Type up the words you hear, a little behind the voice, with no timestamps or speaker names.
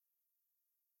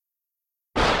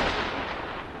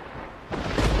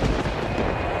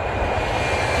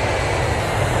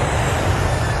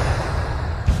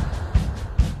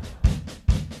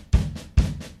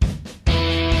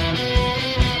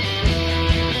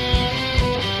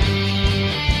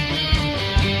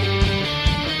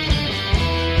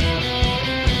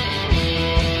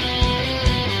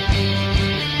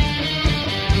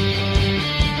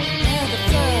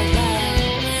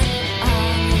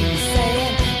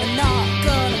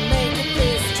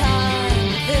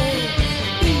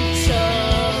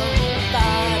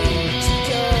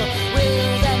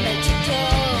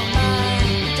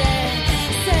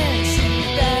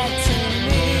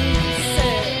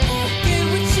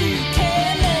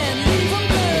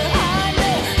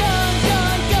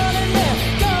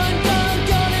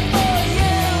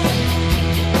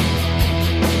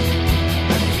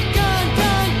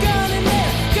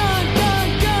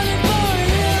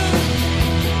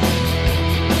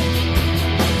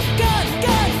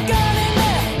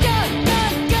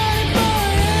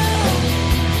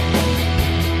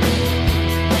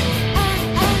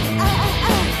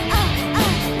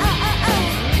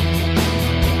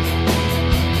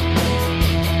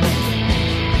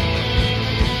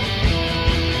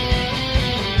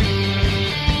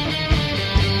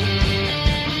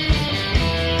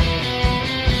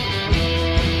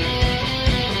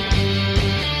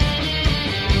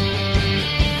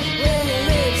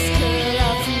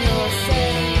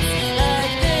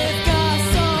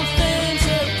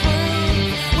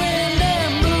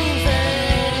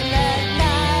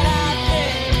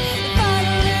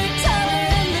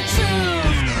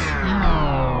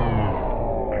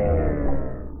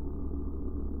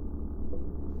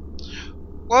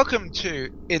Welcome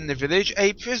to In the Village,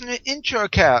 a prisoner intro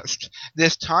cast.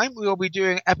 This time we will be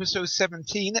doing episode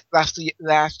 17, that's the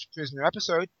last prisoner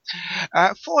episode,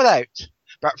 Fallout.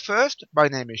 But first, my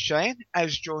name is Shane,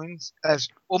 as joined as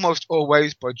almost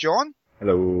always by John.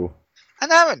 Hello.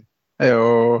 And Aaron.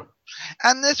 Hello.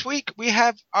 And this week we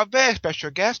have our very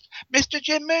special guest, Mr.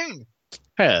 Jim Moon.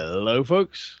 Hello,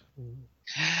 folks.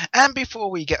 And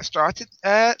before we get started,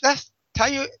 let's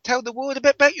tell the world a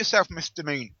bit about yourself, Mr.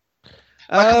 Moon.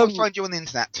 Where can we find you on the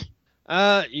internet?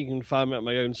 You can find me at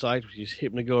my own site, which is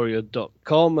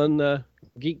hypnagoria.com, and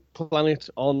Geek Planet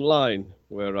Online,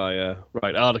 where I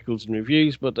write articles and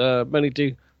reviews, but mainly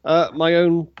do my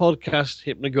own podcast,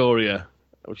 Hypnagoria,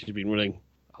 which has been running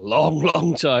a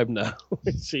long time now,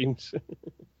 it seems,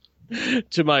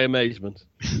 to my amazement.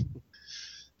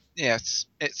 Yes,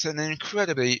 it's an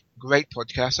incredibly great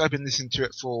podcast. I've been listening to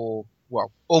it for,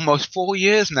 almost 4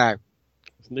 years now.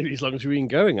 It's nearly as long as we've been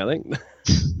going, I think.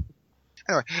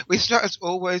 Anyway, we start as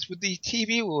always with the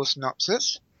TV War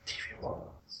synopsis. TV Wars.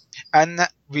 And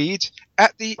that reads,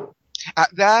 At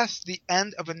last, the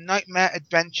end of a nightmare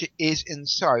adventure is in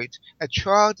sight. A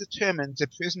trial determines the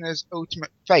prisoner's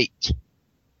ultimate fate.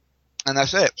 And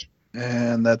that's it.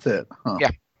 And that's it. Huh.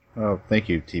 Yeah. Oh, thank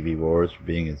you, TV Wars, for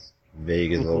being as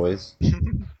vague as always.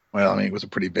 Well, I mean, it was a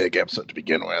pretty big episode to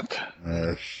begin with.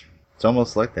 It's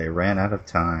almost like they ran out of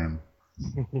time.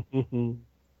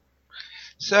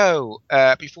 So,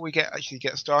 before we get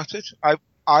started,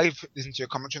 I've listened to your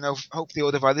commentary, and hopefully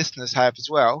all of our listeners have as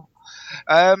well.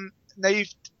 Now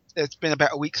it's been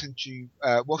about a week since you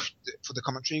watched it for the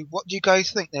commentary. What do you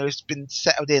guys think? Now it's been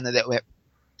settled in a little bit.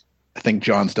 I think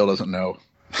John still doesn't know.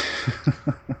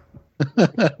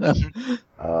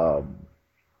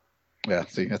 Yeah,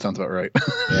 see, that sounds about right.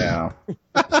 Yeah.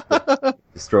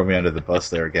 Just throw me under the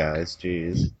bus there, guys.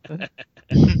 Jeez.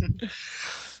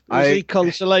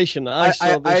 Consolation. I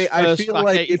saw this first feel back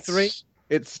like 83.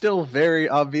 it's still very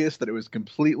obvious that it was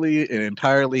completely and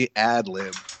entirely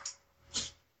ad-lib.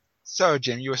 So,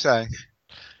 Jim, you were saying?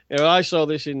 Yeah, I saw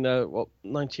this in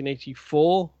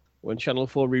 1984 when Channel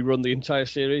 4 rerun the entire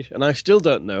series, and I still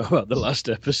don't know about the last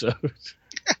episode.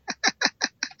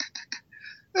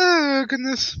 Oh,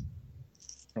 goodness.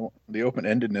 Well, the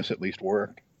open-endedness at least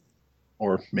worked.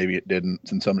 Or maybe it didn't,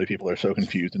 since so many people are so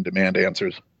confused and demand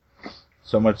answers.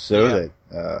 So much so that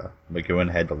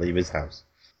McGowan had to leave his house.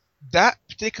 That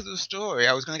particular story,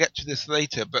 I was going to get to this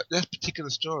later, but this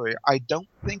particular story I don't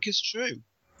think is true.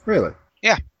 Really?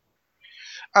 Yeah.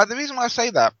 The reason why I say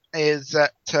that is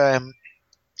that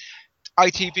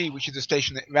ITV, which is the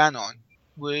station it ran on,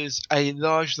 was a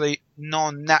largely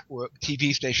non-network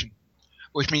TV station,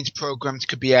 which means programs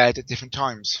could be aired at different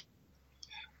times.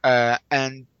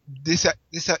 And this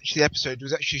episode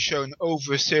was actually shown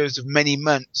over a series of many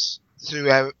months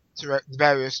throughout the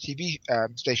various TV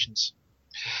stations.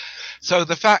 So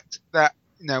the fact that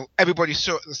everybody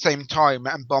saw it at the same time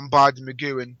and bombarded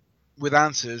McGowan with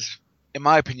answers, in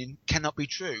my opinion, cannot be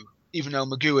true. Even though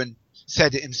McGowan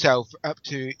said it himself up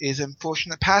to his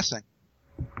unfortunate passing.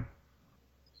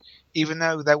 Even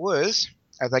though there was,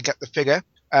 as I get the figure,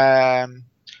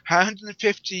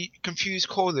 150 confused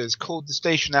callers called the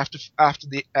station after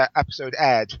the episode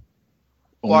aired.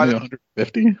 Only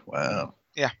 150? Wow.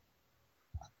 Yeah.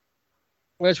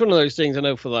 Well, it's one of those things I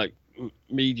know for like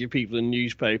media people and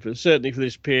newspapers, certainly for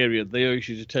this period, they always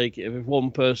used to take it if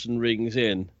one person rings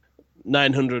in,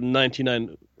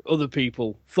 999 other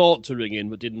people thought to ring in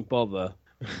but didn't bother.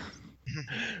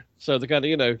 So the kind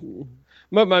of,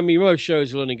 most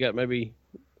shows will only get maybe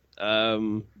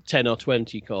 10 or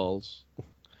 20 calls.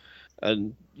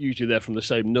 And usually they're from the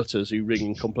same nutters who ring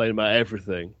and complain about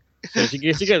everything. So to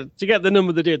get the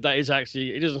number they did, that is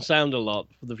actually, it doesn't sound a lot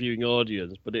for the viewing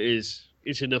audience, but it's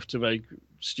enough to make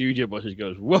studio bosses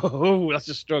go, whoa, that's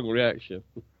a strong reaction.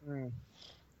 Mm.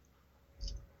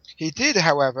 He did,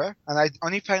 however, and I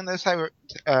only found this out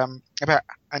about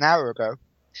an hour ago,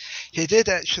 he did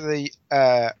actually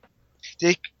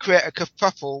did create a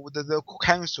kerfuffle with the local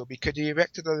council because he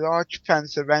erected a large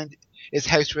fence around his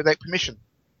house without permission.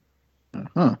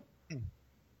 Huh.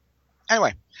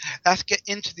 Anyway, let's get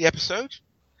into the episode,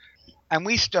 and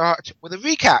we start with a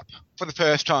recap for the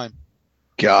first time.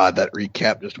 God, that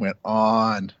recap just went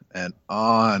on and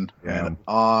on and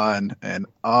on and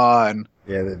on.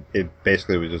 Yeah, it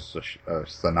basically was just a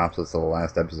synopsis of the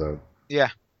last episode. Yeah.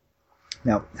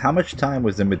 Now, how much time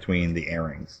was in between the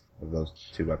airings of those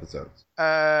two episodes?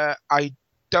 I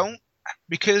don't,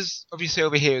 because obviously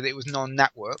over here it was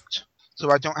non-networked,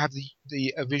 so I don't have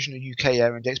the original UK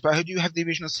airing dates, but I do have the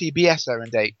original CBS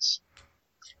airing dates.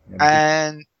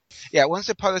 And yeah, Once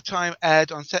Upon a Time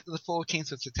aired on the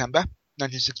 14th of September,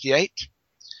 1968.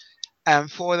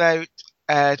 and Fallout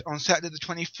aired on Saturday the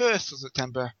 21st of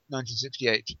September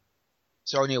 1968.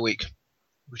 So only a week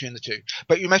between the two.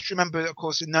 But you must remember, of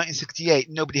course, in 1968,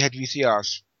 nobody had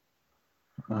VCRs.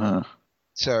 Uh,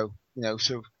 So,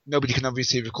 so nobody can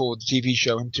obviously record the TV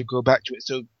show and to go back to it.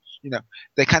 So,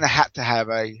 they kind of had to have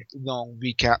a long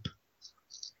recap.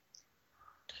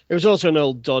 It was also an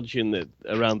old dodge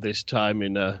around this time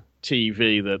in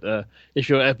TV that if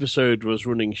your episode was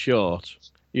running short,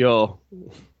 your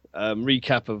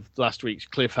recap of last week's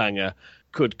cliffhanger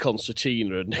could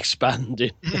concertina and expand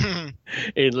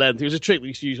in length. It was a trick we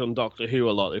used to use on Doctor Who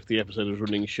a lot. If the episode was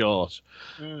running short,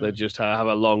 they'd just have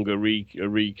a longer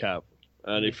recap.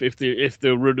 And if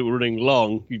they're running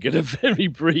long, you get a very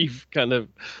brief kind of,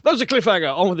 that was a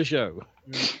cliffhanger, on with the show.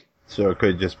 So it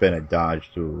could have just been a dodge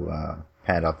to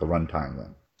pad out the runtime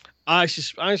then. I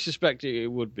suspect it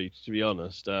would be, to be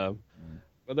honest. But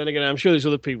then again, I'm sure there's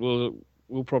other people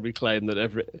will probably claim that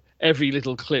every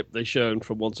little clip they've shown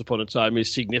from Once Upon a Time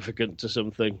is significant to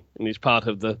something and is part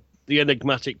of the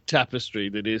enigmatic tapestry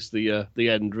that is the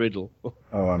end riddle.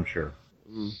 Oh, I'm sure.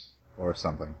 Or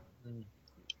something.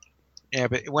 Yeah,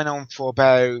 but it went on for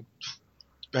about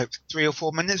 3 or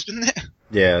 4 minutes, didn't it?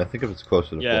 Yeah, I think it was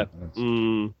closer to 4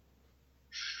 minutes.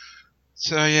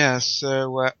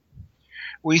 So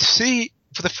we see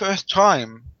for the first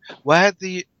time where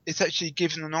it's actually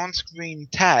given an on-screen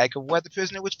tag of where the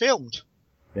prisoner was filmed.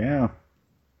 Yeah.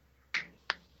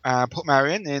 Put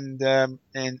Marion,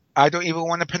 and I don't even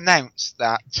want to pronounce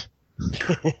that.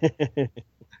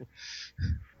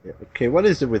 Yeah, okay, what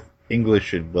is it with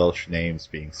English and Welsh names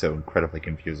being so incredibly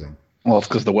confusing? well, it's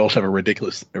because the Welsh have a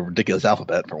ridiculous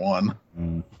alphabet, for one.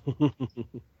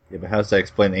 Yeah, but how does that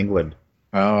explain England?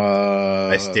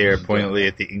 I stare pointedly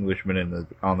at the Englishman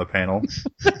on the panel.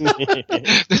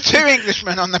 The two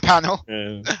Englishmen on the panel.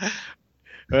 Yeah.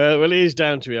 Well, it is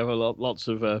down to we have lots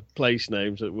of place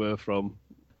names that were from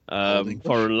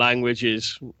foreign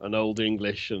languages and Old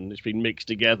English, and it's been mixed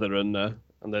together, and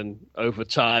then over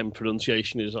time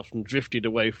pronunciation is often drifted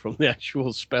away from the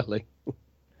actual spelling.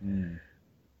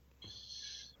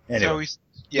 Anyway,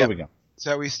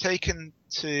 So he's taken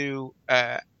to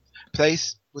a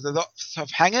place with a lot of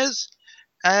hangers,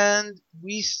 and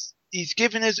he's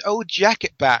given his old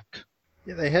jacket back.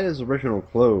 Yeah, they had his original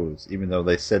clothes, even though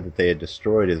they said that they had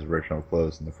destroyed his original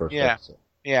clothes in the first episode.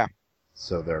 Yeah.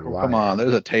 So they're lying. Come on,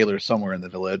 there's a tailor somewhere in the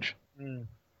village.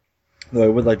 Though I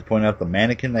would like to point out the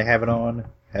mannequin they have it on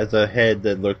has a head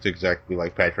that looks exactly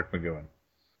like Patrick McGowan.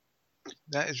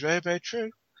 That is very, very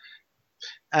true.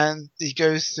 And he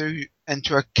goes through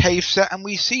into a cave set, and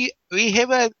we hear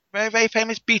a very, very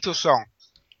famous Beatles song.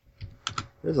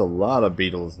 There's a lot of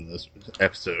Beatles in this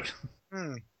episode.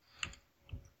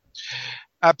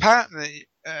 Apparently,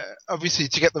 obviously,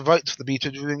 to get the rights for the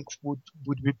Beatles would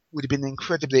have been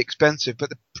incredibly expensive.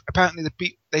 But apparently,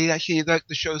 they actually liked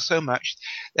the show so much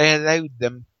they allowed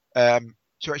them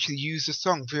to actually use the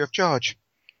song free of charge.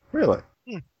 Really?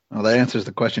 Well, that answers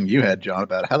the question you had, John,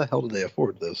 about how the hell did they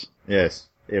afford this? Yes,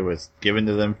 it was given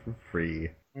to them for free.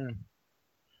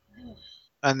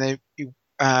 And they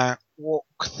walk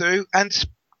through, and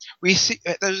we see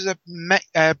there's a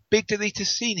big deleted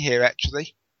scene here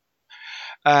actually.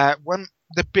 When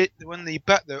the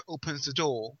butler opens the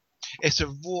door, it's a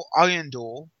raw iron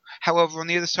door. However, on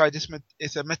the other side,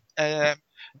 it's a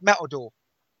metal door.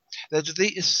 There's a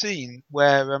deleted scene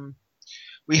where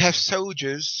we have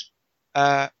soldiers,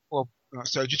 or not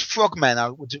soldiers, frogmen. I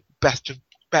would best to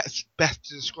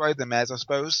describe them as, I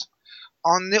suppose,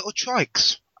 on little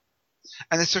trikes.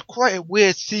 And it's quite a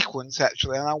weird sequence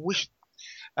actually, and I wish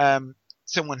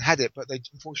someone had it, but they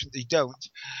unfortunately don't.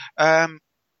 And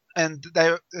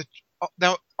they're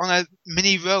on a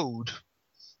mini road,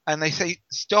 and they say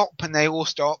stop, and they all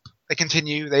stop. They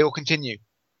continue. They all continue.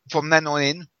 From then on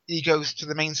in, he goes to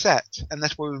the main set, and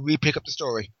that's where we pick up the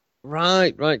story.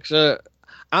 Right. So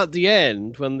at the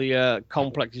end, when the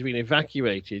complex has been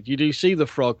evacuated, you do see the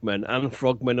frogmen and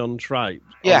frogmen on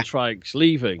trikes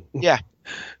leaving. Yeah.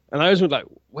 And I was like,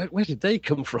 where did they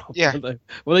come from? Yeah.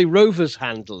 Were they Rovers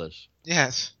handlers?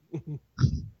 Yes.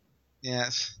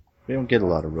 Yes. We don't get a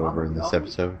lot of Rover in this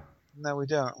episode. No, we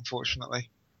don't, unfortunately.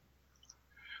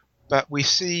 But we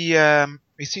see the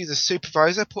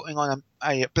supervisor putting on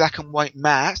a black and white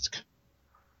mask,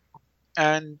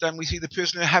 and then we see the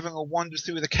prisoner having a wander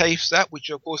through the cave set, which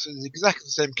of course is exactly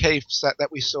the same cave set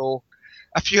that we saw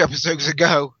a few episodes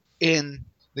ago in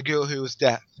The Girl Who Was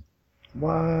Death.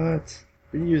 What?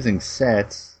 They're using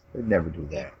sets. They'd never do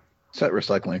that. Set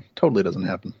recycling totally doesn't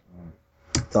happen.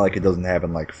 It's not like it doesn't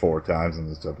happen like 4 times in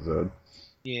this episode.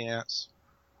 Yes.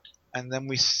 And then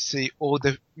we see all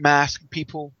the masked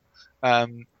people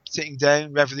sitting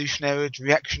down, revolutionaries,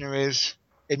 reactionaries,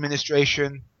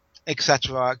 administration,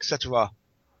 etc., etc.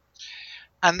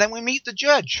 And then we meet the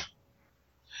judge.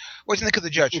 What do you think of the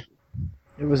judge?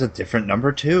 It was a different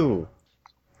number 2.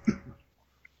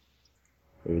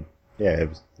 It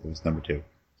was number 2.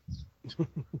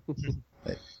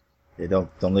 Hey,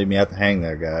 don't leave me out to hang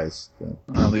there, guys.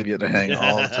 I'll leave you to hang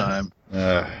all the time.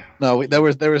 No, there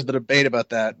was the debate about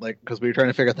that, like, because we were trying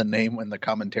to figure out the name in the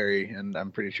commentary, and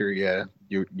I'm pretty sure, you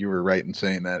were right in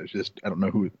saying that. It's just I don't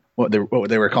know what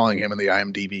they were calling him in the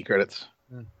IMDb credits.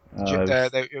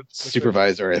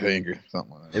 Supervisor, I think, or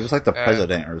something like that. It was like the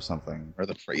president or something, or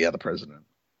the president.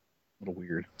 A little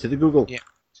weird. To the Google. Yeah.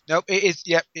 Nope, it is.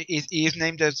 Yep, he is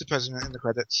named as the president in the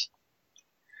credits.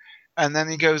 And then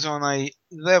he goes on a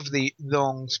lovely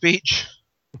long speech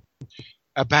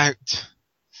about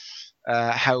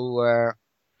how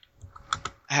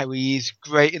he is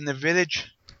great in the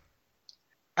village,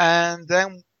 and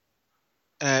then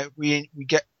we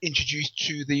get introduced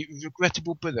to the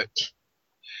regrettable bullet,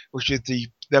 which is the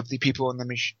lovely people on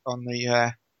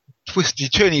the twisty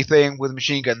turny thing with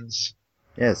machine guns.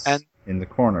 Yes, and in the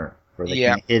corner where they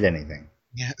can't hit anything.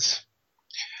 Yes.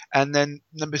 And then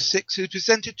number 6 is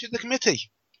presented to the committee,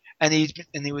 and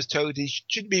he was told he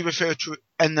shouldn't be referred to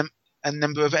a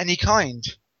number of any kind,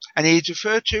 and he's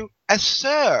referred to as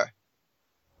Sir.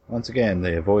 Once again,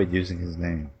 they avoid using his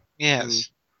name. Yes.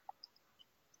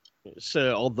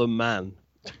 Sir or the man.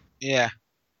 Yeah.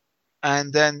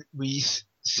 And then we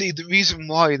see the reason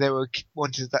why they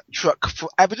wanted that truck for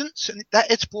evidence, and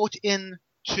that it's brought in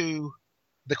to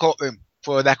the courtroom,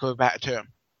 for lack of a better term.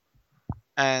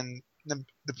 And the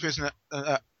prisoner,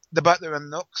 the butler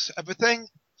unlocks everything,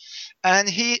 and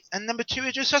number 2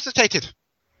 is resuscitated.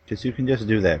 Because you can just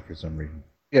do that for some reason.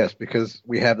 Yes, because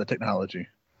we have the technology.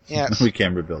 Yes. We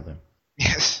can rebuild him.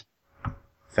 Yes.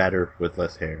 Fatter with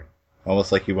less hair.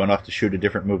 Almost like he went off to shoot a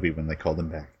different movie when they called him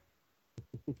back.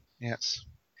 Yes.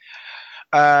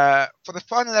 For the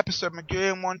final episode,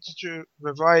 McGurn wanted to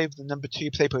revive the number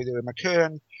 2 played by Louis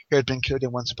McKern, who had been killed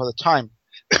in Once Upon a Time.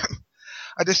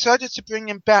 I decided to bring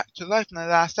him back to life in the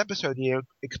last episode he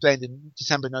explained in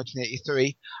December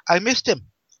 1983. I missed him.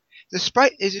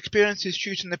 Despite his experiences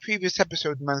shooting the previous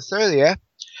episode months earlier,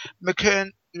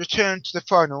 McKern returned to the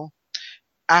final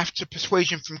after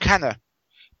persuasion from Kanner.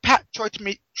 Pat tried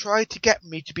to get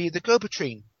me to be the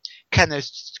go-between, Kanner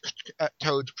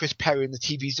told Chris Perry in the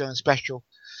TV Zone special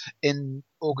in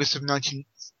August of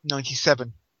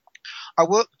 1997. I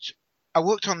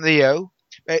worked on Leo,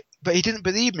 but he didn't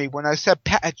believe me when I said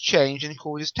Pat had changed and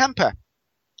called his temper.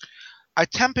 I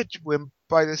tempered to him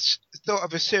by the thought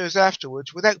of a series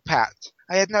afterwards without Pat.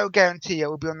 I had no guarantee I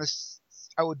would be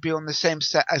on the same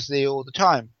set as Leo all the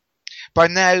time. By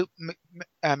now,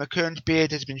 McKern's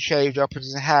beard has been shaved up and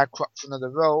his hair cropped for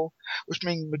another role, which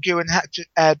means McGowan had to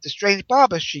add the strange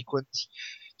barber sequence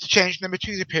to change number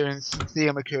 2's appearance, since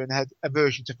Leo McKern had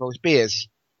aversion to false beards.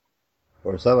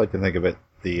 Or as I like to think of it,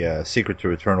 the secret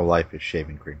to eternal life is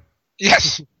shaving cream.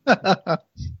 Yes!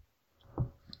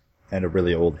 And a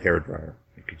really old hairdryer.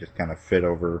 It could just kind of fit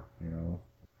over,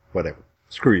 whatever.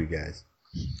 Screw you guys.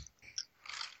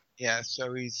 Yeah,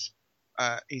 so he's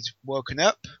woken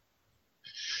up.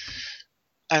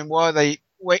 And while the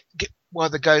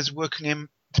guys working him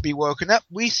to be woken up,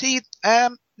 we see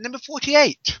number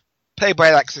 48, played by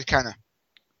Alexis Kanner.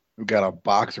 Who got a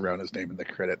box around his name in the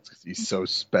credits because he's so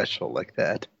special like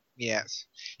that. Yes,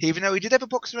 even though he did have a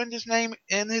box around his name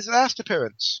in his last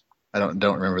appearance. I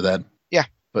don't remember that. Yeah,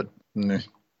 but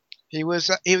he was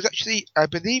actually, I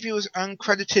believe, he was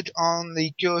uncredited on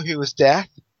The Girl Who Was Death,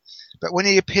 but when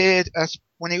he appeared as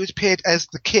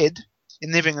the kid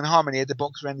in Living in Harmony, he had the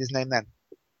box around his name then.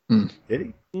 Did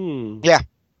he? Yeah.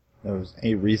 There was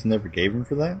any reason they ever gave him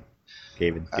for that?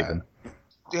 Given.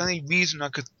 The only reason I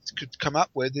could come up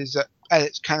with is that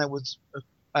Alex Kanner was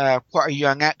quite a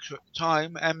young actor at the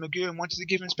time, and McGowan wanted to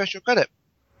give him special credit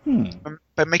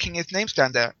by making his name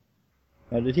stand out.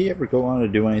 Now, did he ever go on to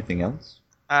do anything else?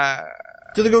 To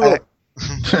the Google.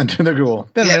 To the Google.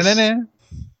 Yes.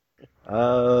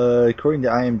 According to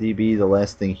IMDb, the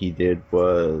last thing he did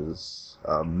was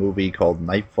a movie called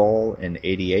Nightfall in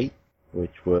 '88,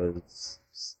 which was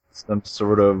some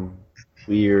sort of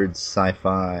weird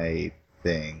sci-fi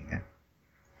thing.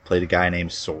 Played a guy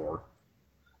named Sor.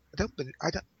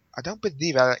 I don't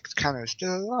believe Alex Kanner is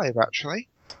still alive, actually.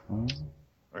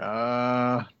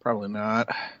 Probably not.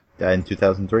 Died in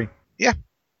 2003. Yeah.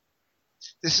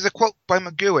 This is a quote by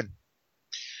McGowan.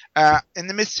 In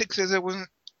the mid-60s, I wasn't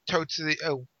totally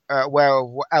aware of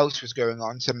what else was going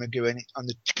on, said McGowan, on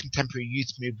the contemporary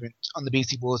youth movement on the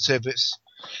BBC World Service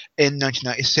in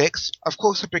 1996. Of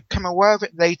course, I've become aware of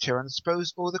it later, and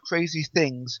suppose all the crazy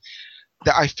things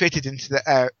that I fitted into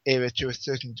the era to a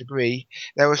certain degree.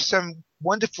 There were some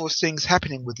wonderful things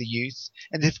happening with the youth,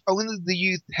 and if only the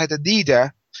youth had a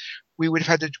leader, we would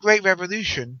have had a great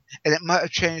revolution, and it might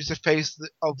have changed the face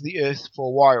of the earth for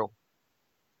a while.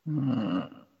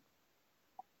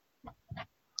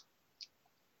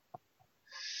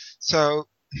 So,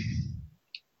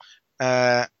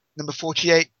 number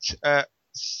 48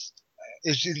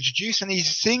 is introduced, and he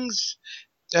sings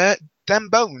Them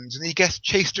Bones, and he gets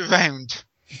chased around.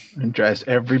 And drives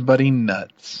everybody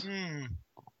nuts.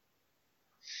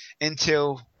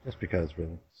 Until... Just because,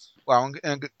 really. Well,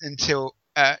 until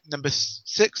number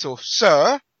 6, or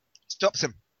Sir, stops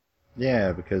him.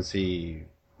 Yeah, because he...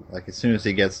 Like, as soon as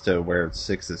he gets to where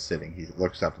 6 is sitting, he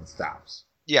looks up and stops.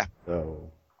 Yeah.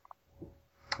 So,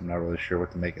 I'm not really sure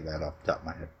what to make of that off the top of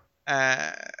my head.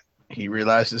 He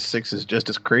realizes 6 is just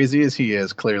as crazy as he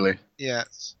is, clearly.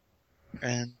 Yes.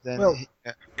 And then... Well,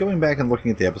 going back and looking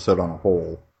at the episode on a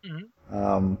whole,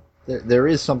 there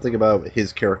is something about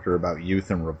his character about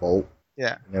youth and revolt.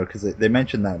 Yeah. You know, because they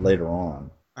mentioned that later on.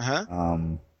 Uh-huh.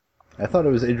 I thought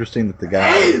it was interesting that the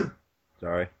guy...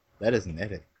 Sorry, that isn't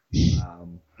Eddie.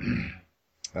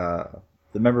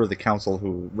 The member of the council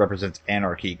who represents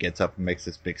anarchy gets up and makes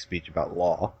this big speech about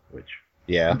law, which,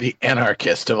 yeah. The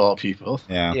anarchist of all people.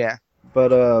 Yeah. Yeah.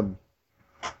 But,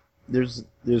 there's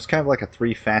kind of like a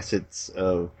 3 facets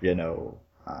of,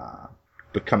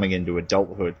 becoming into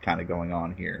adulthood kind of going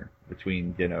on here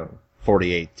between,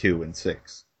 48, 2, and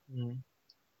 6. Mm.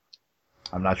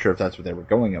 I'm not sure if that's what they were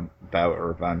going about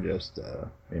or if I'm just,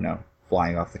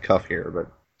 flying off the cuff here,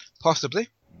 but... Possibly.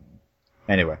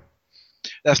 Anyway.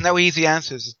 There's no easy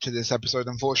answers to this episode,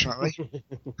 unfortunately.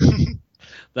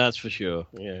 That's for sure,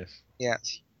 yes.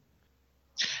 Yes.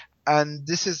 And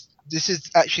this is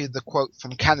actually the quote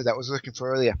from Canada I was looking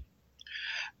for earlier.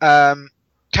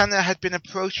 Canada had been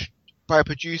approached by a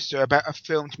producer about a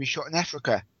film to be shot in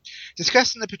Africa.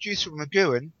 Discussing the producer with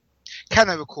McGowan,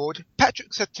 Canada recalled,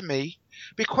 Patrick said to me,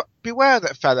 beware of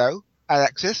that fellow,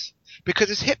 Alexis, because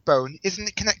his hip bone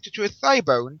isn't connected to his thigh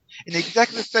bone in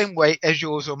exactly the same way as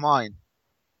yours or mine.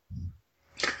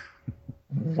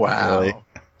 Wow.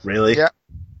 Really? Yep.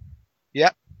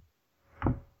 Yep.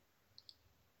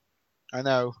 I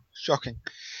know. Shocking.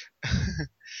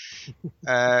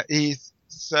 We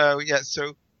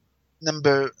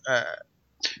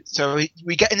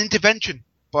get an intervention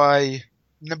by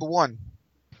number 1,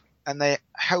 and they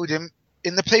held him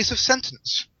in the place of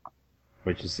sentence.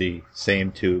 Which is the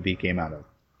same tube he came out of.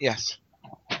 Yes.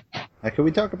 Now, can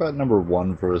we talk about number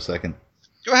 1 for a second?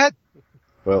 Go ahead.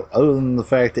 Well, other than the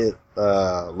fact it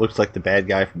looks like the bad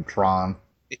guy from Tron.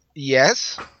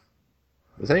 Yes.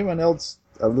 Was anyone else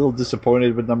a little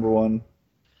disappointed with number 1?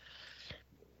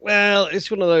 Well, it's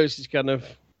one of those, it's kind of,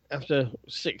 after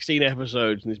 16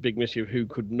 episodes and this big mystery of who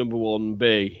could number 1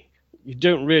 be, you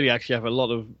don't really actually have a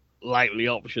lot of likely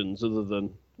options other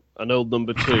than an old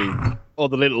number 2, or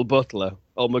the little butler,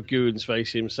 or McGowan's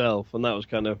face himself, and that was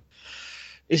kind of,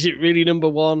 is it really number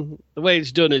 1? The way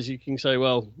it's done is you can say,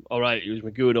 well, all right, it was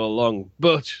McGowan all along,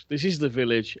 but this is the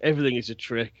village, everything is a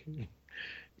trick.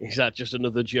 Is that just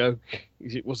another joke?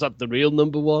 Was that the real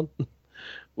number 1?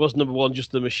 Was number 1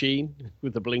 just the machine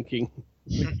with the blinking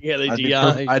LED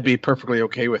eye? I'd be perfectly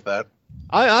okay with that.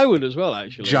 I would as well,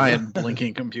 actually. Giant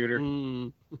blinking computer.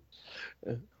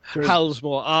 Hal's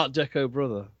more Art Deco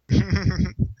brother.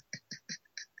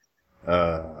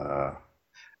 Well,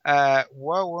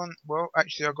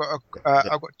 actually, I've got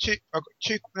two.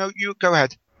 No, you go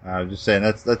ahead. I was just saying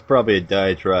that's probably a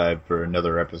diatribe for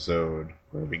another episode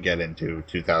where we get into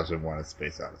 2001: A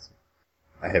Space Odyssey.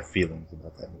 I have feelings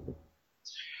about that movie.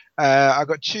 I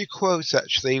got 2 quotes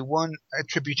actually. One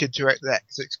attributed to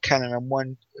Alexis Canner and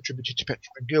one attributed to Patrick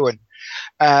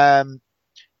McGowan.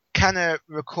 Canner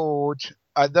recalled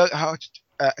a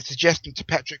suggestion to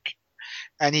Patrick,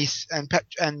 and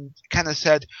Canner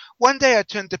said, "One day I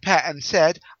turned to Pat and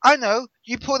said, I know,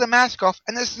 you pull the mask off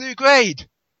and it's through grade."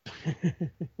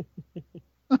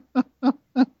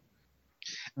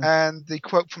 And the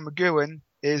quote from McGowan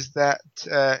is that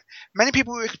many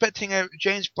people were expecting a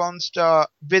James Bond star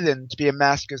villain to be a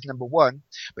mask as number 1,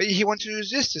 but he wanted to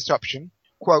resist this option.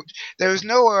 Quote, "There is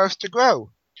nowhere else to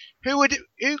go. Who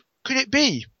could it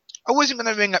be? I wasn't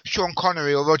going to ring up Sean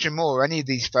Connery or Roger Moore or any of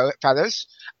these fellas.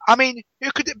 I mean,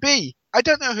 who could it be? I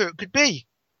don't know who it could be."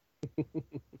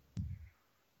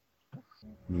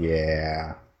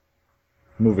 Yeah.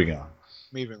 Moving on.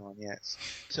 Yes.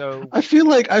 So I feel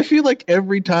like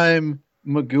every time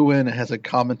McGowan has a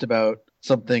comment about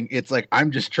something, it's like,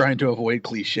 I'm just trying to avoid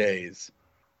cliches.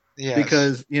 yes.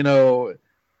 Because,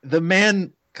 The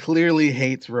man clearly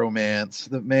hates romance.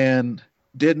 The man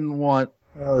didn't want.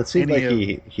 Well, it seemed like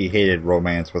he hated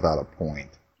romance without a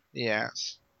point.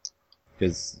 Yes.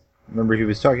 Because remember, he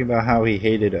was talking about how he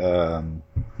hated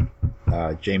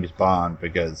James Bond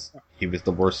because he was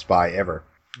the worst spy ever.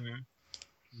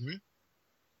 Mm-hmm. Mm-hmm.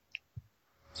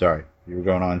 Sorry, you were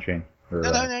going on, Shane. Or, No.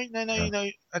 I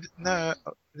didn't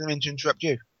mean to interrupt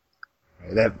you.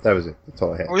 That was it. That's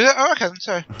all I had. Oh, was it? Oh, okay.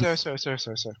 Sorry.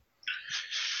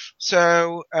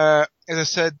 So, as I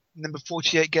said, number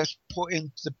 48 gets put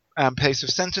into the place of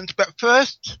sentence, but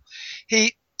first,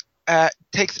 he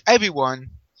takes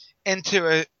everyone into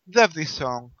a lovely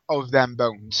song of Them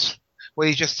Bones, where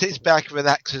he just sits back,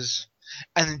 relaxes,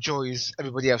 and enjoys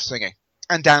everybody else singing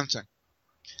and dancing.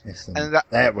 Yes, and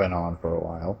that went on for a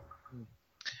while.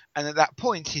 And at that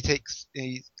point, he's taken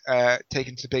to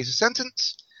the place of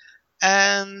sentence,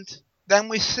 and then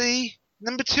we see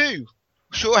number 2,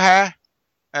 short hair,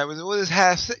 with all his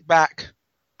hair slicked back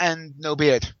and no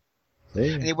beard.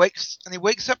 See? And he wakes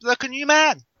up like a new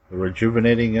man. The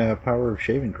rejuvenating power of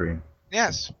shaving cream.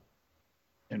 Yes.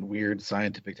 And weird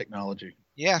scientific technology.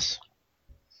 Yes.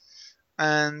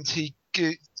 And he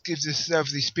gives this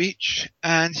lovely speech,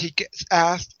 and he gets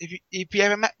asked if he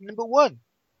ever met number 1.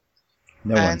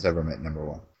 No one's ever met number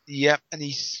 1. Yep, and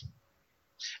he spits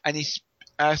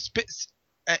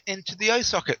into the eye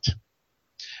socket,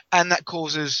 and that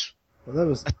causes. Well, that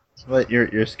was. But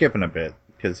you're skipping a bit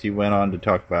because he went on to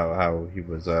talk about how he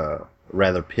was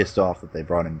rather pissed off that they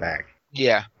brought him back.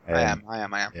 Yeah, And, I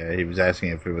am. Yeah, he was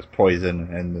asking if it was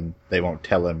poison, and then they won't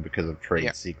tell him because of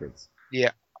trade secrets.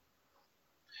 Yeah.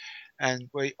 And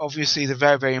obviously, the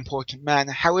very, very important man.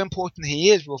 How important he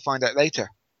is, we'll find out later.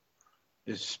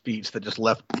 His speech that just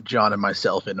left John and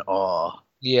myself in awe.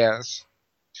 Yes.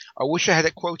 I wish I had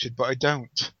it quoted, but I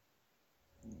don't.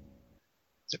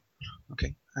 So,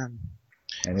 okay.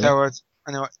 Anyway.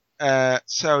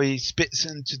 So he spits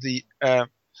into the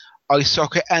eye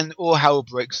socket, and all hell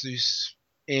breaks loose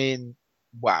in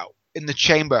the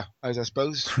chamber, as I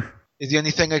suppose is the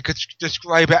only thing I could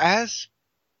describe it as.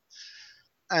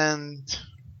 And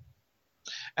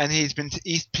he's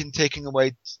been taken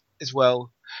away as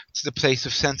well to the place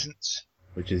of sentence,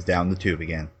 which is down the tube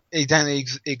again.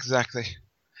 Exactly.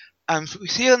 And we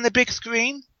see on the big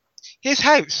screen his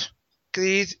house.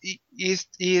 Because he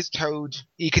is told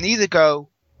he can either go.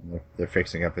 They're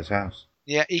fixing up his house.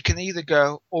 Yeah, he can either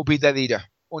go or be their leader,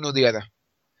 or no the other.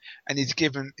 And he's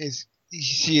given he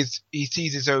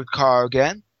sees his old car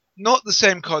again, not the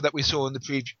same car that we saw in the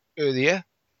preview earlier,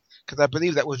 because I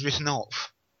believe that was written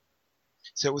off.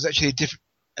 So it was actually a different.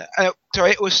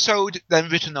 Sorry, it was sold then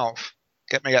written off.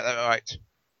 Get that right.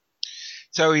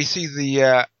 So he sees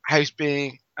the house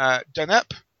being done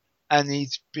up, and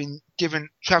he's been given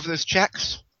traveller's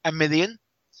checks, $1 million,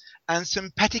 and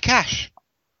some petty cash.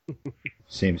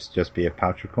 Seems to just be a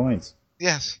pouch of coins.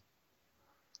 Yes.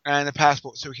 And a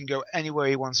passport, so he can go anywhere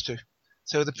he wants to.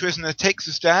 So the prisoner takes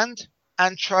a stand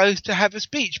and tries to have a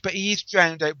speech, but he's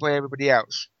drowned out by everybody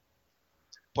else.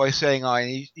 By saying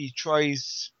I. He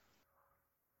tries...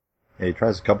 Yeah, he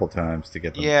tries a couple times to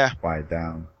get them to quiet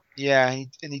down. Yeah,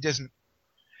 and he doesn't.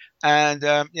 And,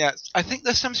 I think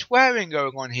there's some swearing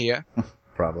going on here.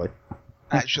 Probably.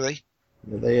 Actually.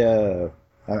 They,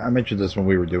 I mentioned this when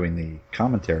we were doing the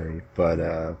commentary, but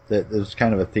there's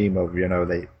kind of a theme of,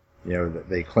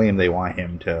 they claim they want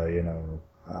him to,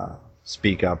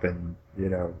 speak up and,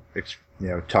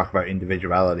 talk about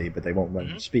individuality, but they won't let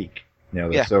him speak.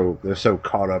 They're so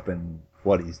caught up in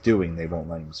what he's doing, they won't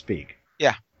let him speak.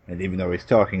 Yeah. And even though he's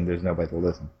talking, there's nobody to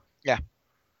listen. Yeah.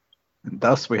 And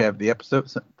thus we have the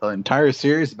entire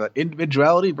series about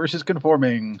individuality versus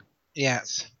conforming.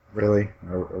 Yes. Really?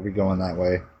 Are we going that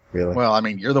way? Really? Well, I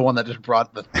mean, you're the one that just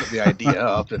brought the idea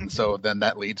up, and so then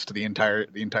that leads to the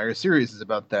entire series is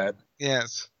about that.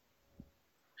 Yes.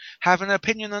 Have an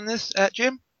opinion on this,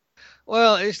 Jim?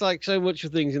 Well, it's like so much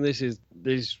of things in this is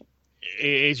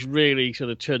really sort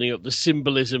of turning up the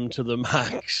symbolism to the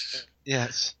max.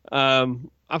 Yes.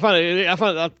 I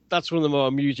find that's one of the more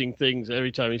amusing things.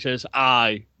 Every time he says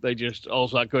 "I," they just all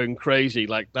start going crazy.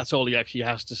 Like that's all he actually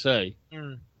has to say.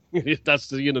 Mm. That's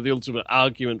the ultimate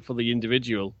argument for the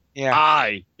individual. Yeah.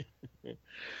 I.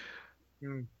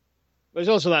 But it's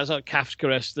also that sort of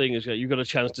Kafka-esque thing. Is you've got a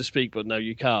chance to speak, but no,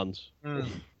 you can't.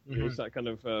 Mm-hmm. It's that kind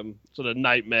of sort of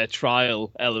nightmare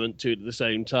trial element to it at the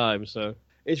same time. So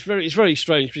it's very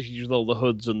strange, particularly with all the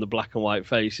hoods and the black and white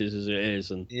faces as it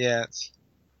is. And yes.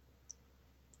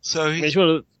 So it's one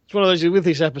of those with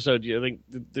this episode. I think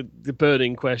the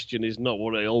burning question is not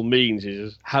what it all means;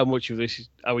 is how much of this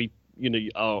are we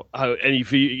how any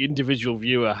individual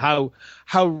viewer, how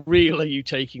real are you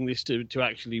taking this to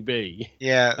actually be?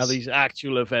 Yes. Are these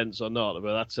actual events or not?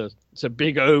 But it's a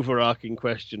big overarching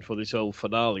question for this whole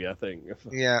finale, I think.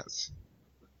 Yes.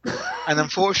 And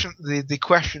unfortunately, the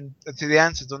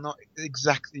answers are not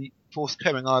exactly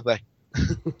forthcoming, are they?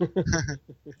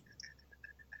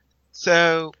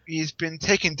 So he's been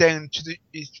taken down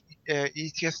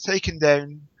he's just taken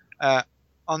down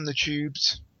on the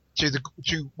tubes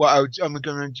to what I'm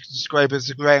going to describe as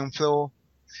the ground floor.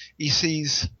 He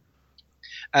sees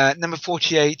number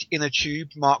 48 in a tube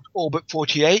marked Orbit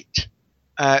 48,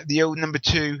 the old number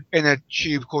 2 in a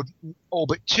tube called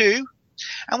Orbit 2,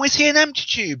 and we see an empty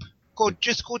tube called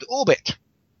Orbit.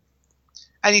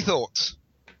 Any thoughts?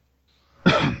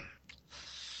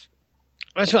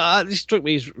 This struck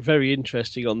me as very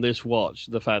interesting on this watch.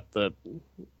 The fact that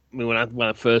when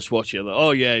I first watched it, I thought,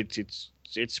 oh yeah, it's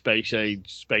space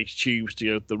age, space tubes to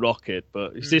go with the rocket.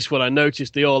 But it's this one I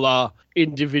noticed they all are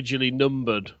individually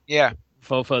numbered. Yeah.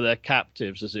 For their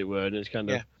captives, as it were, and it's kind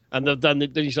of and then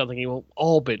you start thinking, well,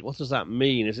 orbit, what does that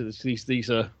mean? Is it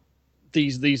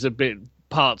these are bit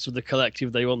parts of the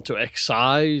collective they want to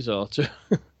excise or to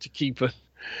keep it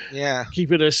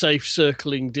a safe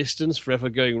circling distance, forever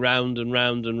going round and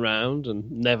round and round, and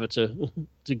never to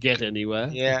get anywhere.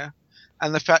 Yeah,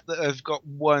 and the fact that I've got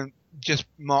one just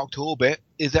marked Orbit,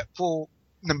 is that for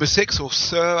number 6 or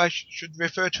Sir? I should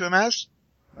refer to him as.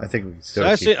 I think we can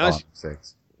still keep on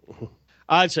 6.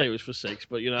 I'd say it was for 6,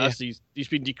 but as he's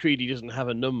been decreed, he doesn't have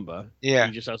a number. Yeah,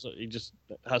 he just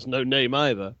has no name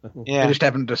either. Yeah, they just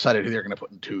haven't decided who they're going to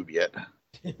put in tube yet.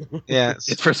 Yes,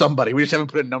 it's for somebody. We just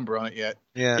haven't put a number on it yet.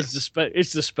 Yeah, it's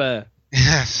the spare.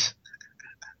 Yes.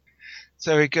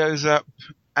 So he goes up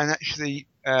and actually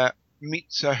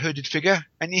meets a hooded figure,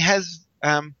 and he has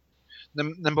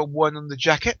number 1 on the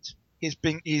jacket. He's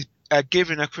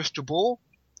given a crystal ball.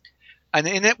 And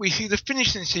in it, we see the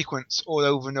finishing sequence all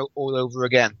over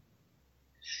again.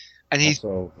 And he's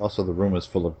also the room is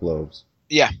full of globes.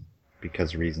 Yeah.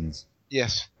 Because reasons.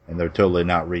 Yes. And they're totally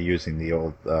not reusing the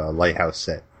old lighthouse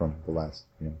set from the last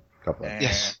couple of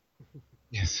Yes.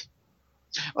 Yes.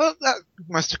 Well, that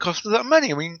must have cost a lot of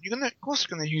money. I mean, of course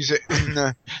you're going to use it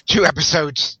in 2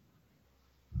 episodes.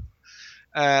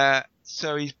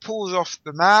 So he pulls off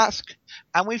the mask,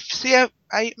 and we see a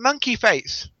monkey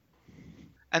face.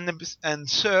 And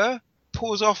Sir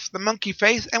pulls off the monkey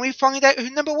face, and we find out who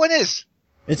number 1 is.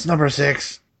 It's number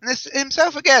 6. And it's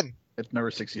himself again. It's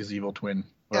number 6, his evil twin.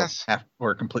 Well, yes.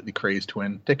 Or a completely crazed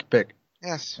twin. Take a pick.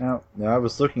 Yes. Now, I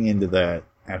was looking into that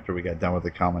after we got done with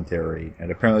the commentary, and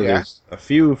apparently there's a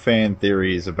few fan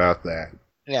theories about that.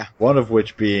 Yeah. One of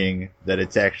which being that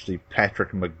it's actually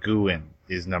Patrick McGoohan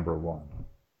is number 1.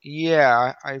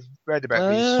 Yeah, I've read about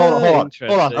these.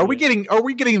 Hold on. Are we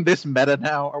getting this meta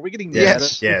now? Are we getting meta?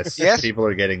 Yes. People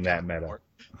are getting that meta.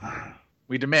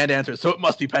 We demand answers. So it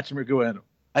must be Patrick McGoohan.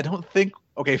 I don't think.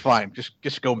 Okay, fine.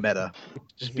 Just go meta.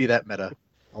 Just be that meta.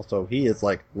 Also, he is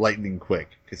like lightning quick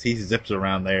because he zips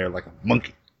around there like a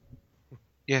monkey.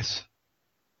 Yes.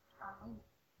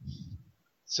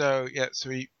 So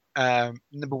he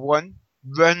number 1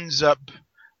 runs up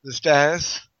the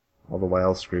stairs. All the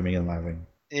while screaming and laughing.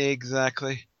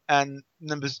 Exactly. And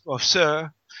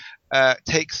Sir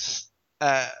takes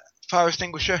fire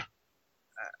extinguisher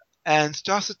and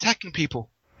starts attacking people.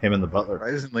 Him and the butler.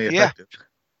 Surprisingly effective.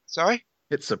 Sorry?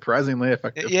 It's surprisingly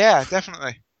effective. Yeah,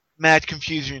 definitely. Mad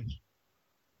confusion.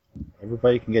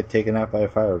 Everybody can get taken out by a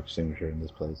fire extinguisher in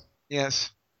this place.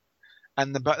 Yes.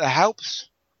 And the butler helps.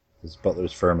 This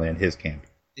butler's firmly in his camp.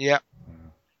 Yeah.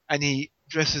 And he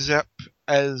dresses up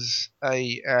as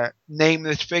a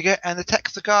nameless figure and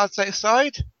attacks the guards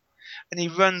outside. And he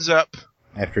runs up.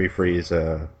 After he frees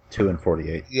 2 and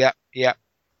 48. Yeah.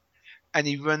 And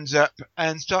he runs up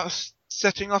and starts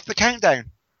setting off the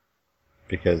countdown.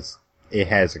 Because it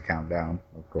has a countdown,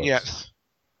 of course. Yes.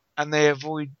 And they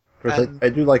avoid... Of course, I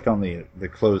do like on the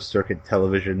closed circuit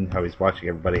television how he's watching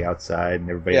everybody outside, and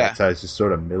everybody outside is just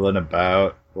sort of milling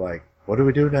about, like, what do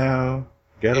we do now?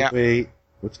 Gotta wait.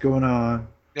 What's going on?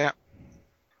 Yeah.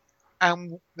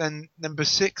 And then number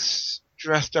 6,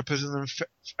 dressed up as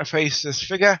a faceless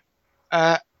figure,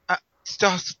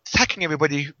 starts attacking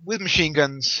everybody with machine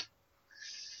guns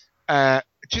to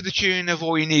the tune of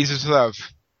All You Need Is Love.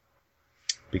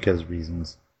 Because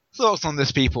reasons. Thoughts on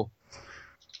this, people?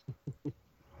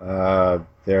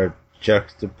 They're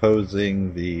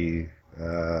juxtaposing the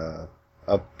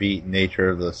upbeat nature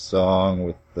of the song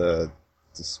with the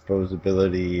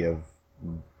disposability of...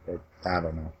 I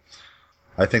don't know.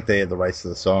 I think they had the rights to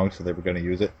the song, so they were going to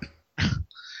use it.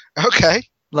 Okay.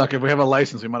 Look, if we have a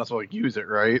license, we might as well use it,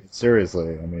 right?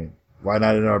 Seriously, I mean, Why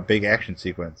not in our big action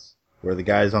sequence where the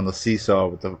guys on the seesaw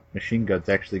with the machine guns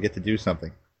actually get to do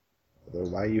something? Although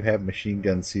why you have machine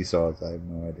gun seesaws, I have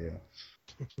no idea.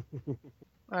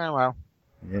 Oh well.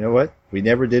 You know what? We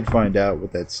never did find out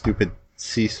what that stupid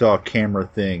seesaw camera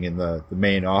thing in the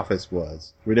main office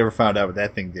was. We never found out what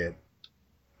that thing did.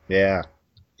 Yeah.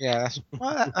 Yeah,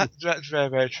 that's very,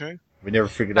 very true. We never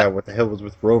figured out what the hell was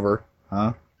with Rover,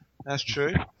 huh? That's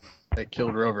true. They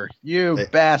killed Rover. You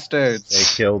bastards! They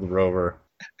killed Rover.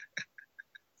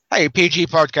 Hey, PG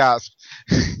podcast.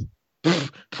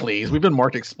 Please, we've been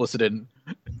marked explicit in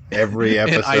Every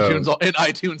episode. in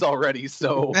iTunes already,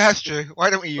 so That's true. Why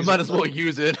don't we use we it? might as well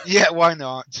use it. Yeah, why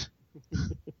not?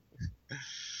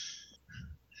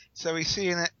 So we see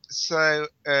in it. So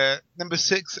number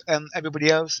 6 and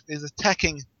everybody else is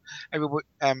attacking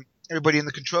everybody in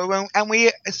the control room, and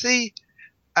we see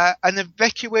an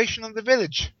evacuation of the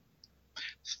village,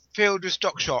 filled with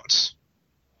stock shots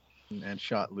And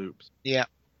shot loops. Yeah.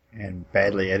 And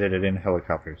badly edited in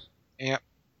helicopters. Yeah.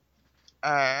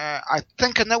 I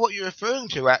think I know what you're referring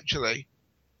to, actually.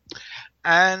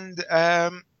 And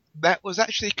that was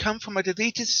actually come from a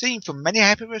deleted scene from Many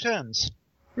Happy Returns.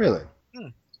 Really?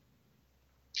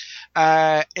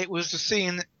 It was the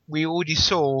scene we already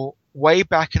saw way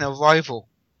back in Arrival.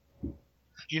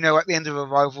 You know, at the end of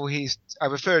Arrival, I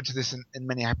referred to this in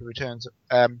Many Happy Returns.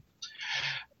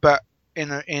 But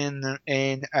in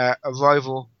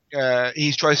Arrival,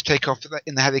 he tries to take off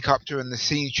in the helicopter, and the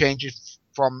scene changes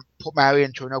from Port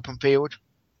Marion to an open field.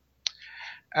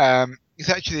 It's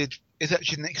actually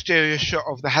an exterior shot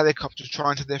of the helicopter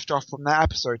trying to lift off from that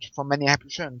episode from Many Happy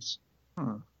Returns.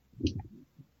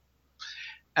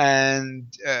 And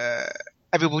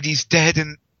everybody's dead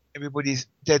in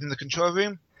the control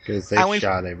room. Because they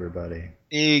shot everybody.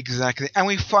 Exactly. And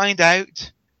we find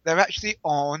out they're actually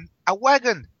on a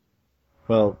wagon.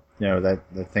 Well,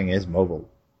 that thing is mobile.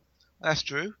 That's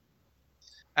true.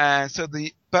 And so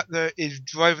the butler is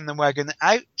driving the wagon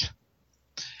out.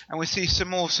 And we see some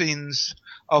more scenes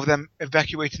of them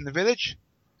evacuating the village.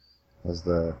 As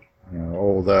the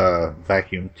old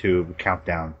vacuum tube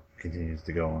countdown continues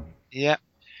to go on. Yeah.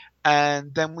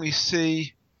 And then we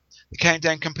see the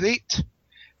countdown complete.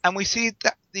 And we see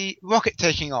that the rocket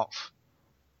taking off.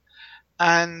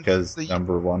 And because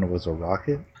number 1 was a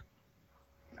rocket?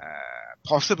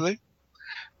 Possibly.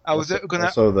 Also,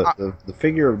 the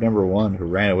figure of number 1 who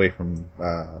ran away from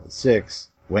 6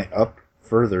 went up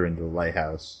further into the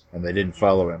lighthouse, and they didn't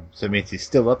follow him. So it means he's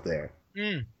still up there.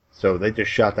 So they just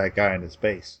shot that guy into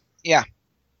space. Yeah.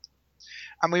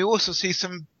 And we also see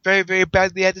some very, very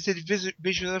badly edited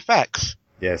visual effects.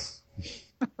 Yes.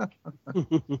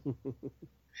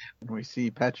 We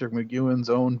see Patrick McGowan's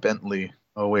own Bentley.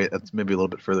 Oh wait, that's maybe a little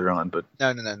bit further on, but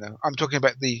no. I'm talking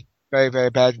about the very, very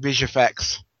bad visual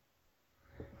effects.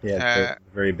 Yeah,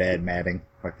 very bad matting,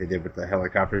 like they did with the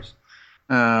helicopters.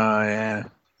 Oh yeah.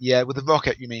 Yeah, with the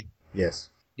rocket, you mean? Yes.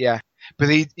 Yeah,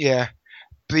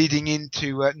 bleeding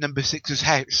into number 6's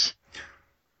house.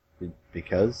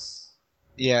 Because.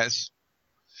 Yes.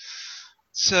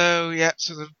 So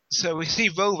we see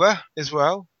Rover as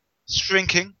well,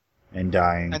 shrinking and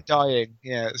dying.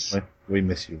 Yes. We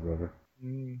miss you, Rover.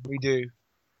 We do.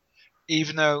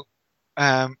 Even though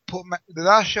the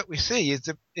last shot we see is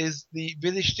the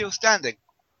village still standing,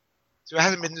 so it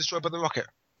hasn't been destroyed by the rocket.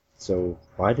 So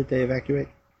why did they evacuate?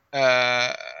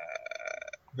 Very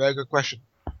good question.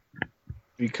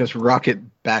 Because rocket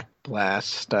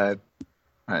backblast.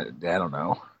 I don't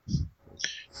know.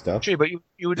 Stuff. True, but you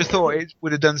would have thought it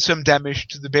would have done some damage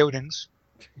to the buildings.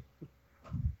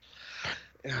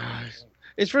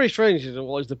 It's very strange.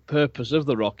 What is the purpose of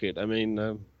the rocket? I mean,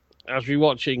 as we're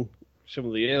watching some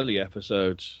of the early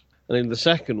episodes, and in the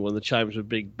second one, the Chimes of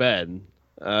Big Ben,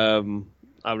 number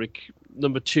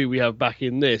 2 we have back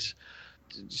in this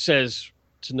says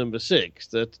to number 6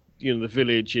 that the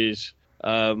village is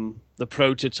the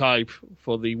prototype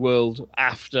for the world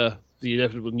after the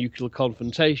inevitable nuclear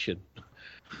confrontation.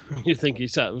 You think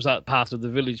was that part of the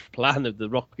village plan of the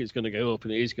rocket's going to go up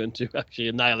and it is going to actually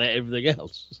annihilate everything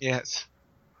else? Yes.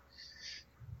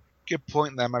 Good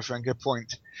point there, my friend. Good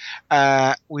point.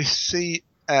 We see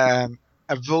a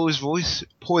Rolls Royce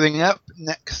pulling up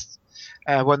next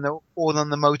when they're all on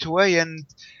the motorway, and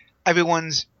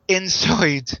everyone's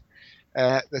inside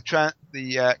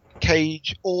the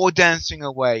cage, all dancing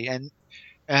away. And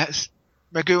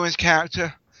McGowan's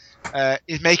character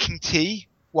is making tea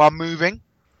while moving.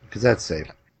 Because that's safe.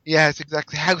 Yes,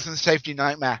 exactly. Health and safety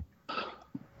nightmare.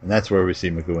 And that's where we see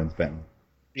McGowan's Bentley.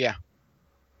 Yeah.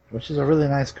 Which is a really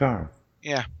nice car.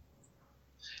 Yeah.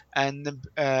 And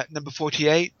number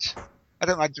 48 I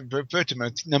don't like to refer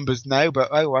to numbers now, but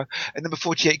oh well. And number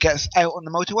 48 gets out on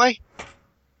the motorway,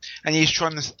 and he's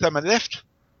trying to thumb a lift.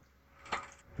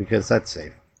 Because that's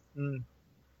safe. Mm.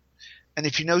 And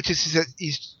if you notice, is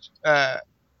that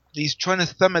he's trying to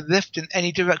thumb a lift in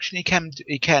any direction he can.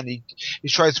 He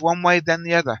tries one way, then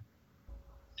the other.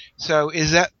 So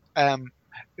is that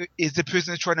is the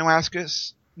prisoner trying to ask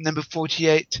us? Number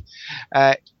 48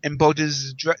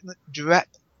 embodies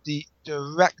the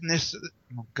directness.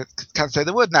 Can't say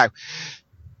the word now.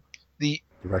 The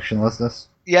directionlessness.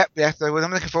 Yep, that's the word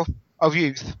I'm looking for. Of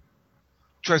youth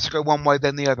tries to go one way,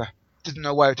 then the other. Doesn't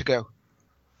know where to go.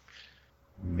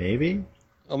 Maybe.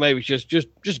 Or maybe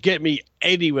just get me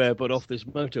anywhere but off this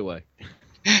motorway.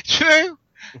 True.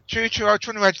 I was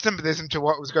trying to add sympathism to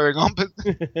what was going on, but.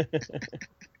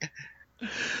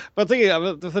 But thinking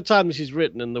of the time this is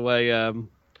written and the way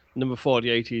number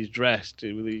 48 is dressed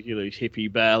with his, his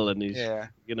hippie bell and his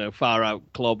far out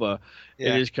clobber,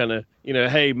 it is kind of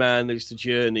hey man, it's the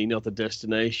journey, not the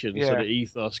destination sort of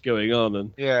ethos going on,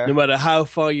 and no matter how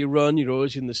far you run, you're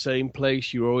always in the same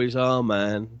place you always are,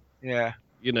 man. I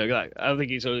think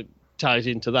it sort of ties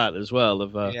into that as well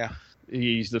of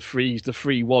he's the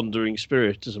free wandering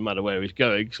spirit. Doesn't matter where he's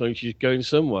going, as long as he's going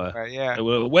somewhere. And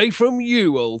we're away from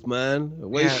you, old man.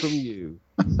 Away from you.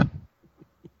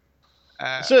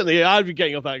 Certainly, I'd be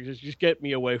getting off that. Just get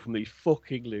me away from these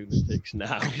fucking lunatics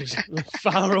now. Just as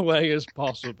far away as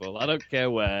possible. I don't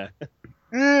care where.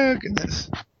 Oh,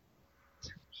 goodness.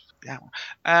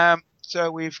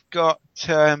 So we've got...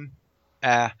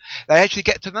 they actually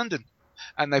get to London,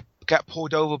 and they get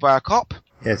pulled over by a cop.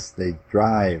 Yes, they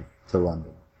drive to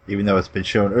London, even though it's been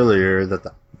shown earlier that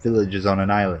the village is on an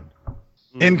island.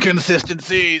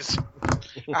 Inconsistencies.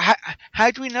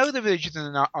 How do we know the village is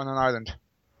on an island?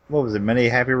 What was it, Many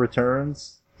Happy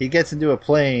Returns? He gets into a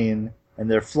plane, and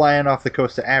they're flying off the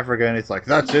coast of Africa, and it's like,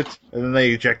 that's it, and then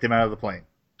they eject him out of the plane.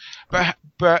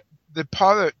 But the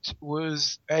pilot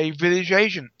was a village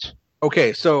agent.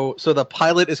 Okay, so the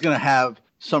pilot is going to have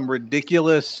some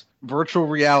ridiculous virtual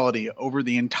reality over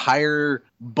the entire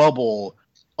bubble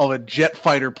of a jet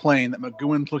fighter plane that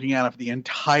McGowan's looking at the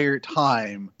entire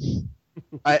time.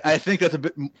 I think that's a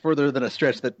bit further than a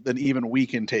stretch than even we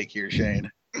can take here,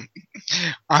 Shane.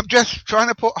 I'm just trying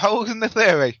to put holes in the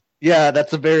theory. Yeah,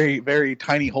 that's a very, very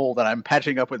tiny hole that I'm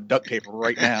patching up with duct tape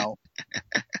right now.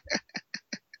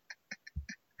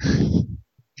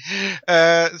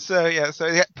 So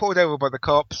they get pulled over by the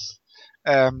cops.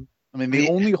 The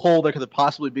only hole there could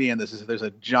possibly be in this is if there's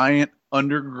a giant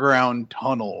underground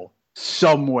tunnel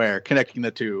somewhere connecting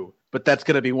the two, but that's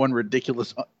going to be one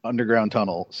ridiculous underground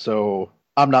tunnel, so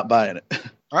I'm not buying it.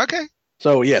 Okay.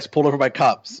 So yes, pulled over by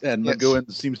cops, and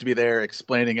McGowan seems to be there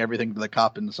explaining everything to the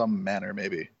cop in some manner,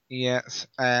 maybe. Yes,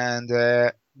 and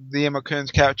Liam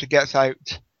McKern's character gets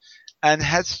out and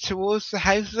heads towards the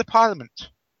House of Parliament,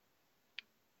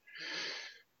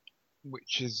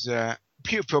 which is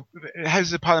beautiful.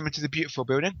 House of Parliament is a beautiful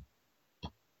building,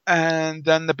 and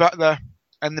then the butler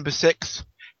and number 6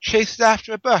 chases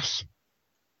after a bus,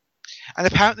 and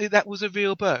apparently that was a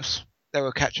real bus they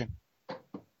were catching.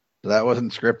 So that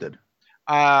wasn't scripted.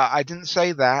 I didn't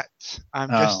say that.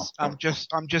 I'm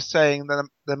just saying that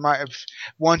they might have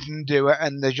wanted to do it,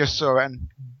 and they just saw it and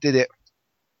did it.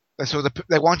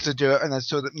 They wanted to do it, and they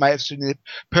saw that might have seen the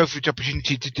perfect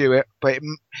opportunity to do it. But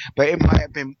it might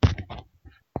have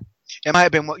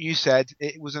been what you said.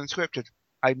 It was unscripted.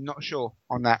 I'm not sure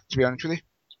on that, to be honest with you.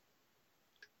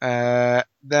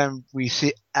 Then we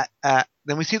see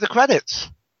the credits.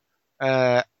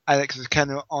 Alex is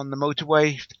kind of on the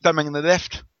motorway, thumbing in the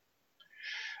lift.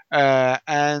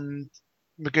 And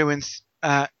McGowan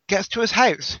gets to his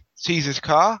house, sees his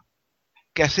car,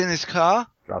 gets in his car,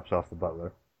 drops off the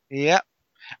butler. Yep,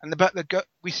 and the butler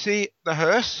we see the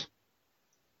hearse,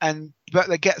 and the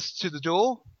butler gets to the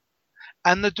door,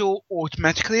 and the door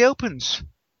automatically opens.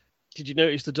 Did you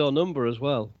notice the door number as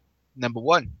well? Number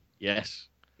 1. Yes.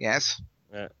 Yes.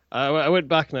 Yeah. I went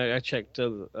back and I checked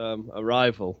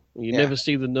Arrival. You never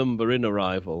see the number in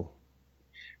Arrival.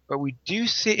 But we do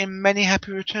see it in Many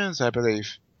Happy Returns, I believe.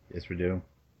 Yes, we do.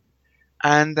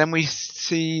 And then we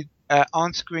see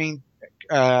on-screen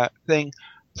thing,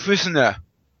 prisoner.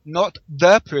 Not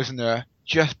the prisoner,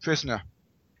 just prisoner.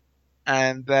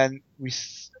 And then we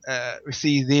see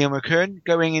Liam McKern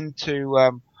going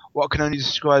into what can only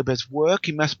describe as work.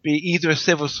 He must be either a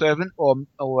civil servant or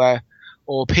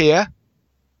peer.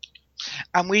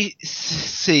 And we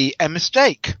see a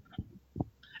mistake.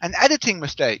 An editing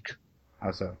mistake.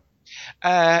 How so?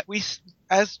 As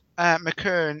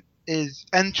McKern is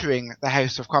entering the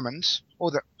House of Commons,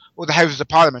 or the House of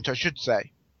Parliament, I should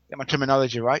say, get my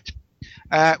terminology right.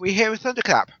 We hear a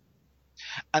thunderclap,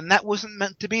 and that wasn't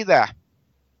meant to be there.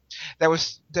 They were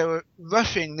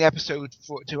rushing the episode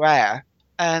for it to air,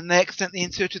 and they accidentally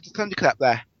inserted the thunderclap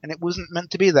there, and it wasn't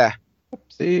meant to be there.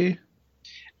 See,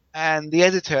 and the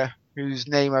editor, whose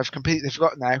name I've completely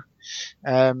forgotten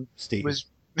now, Steve. was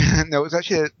no, it was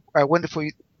actually a wonderful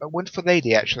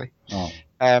lady, actually. Oh.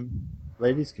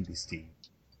 Ladies can be Steve.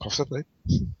 Possibly.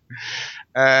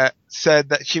 Said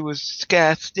that she was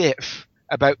scared stiff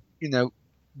about the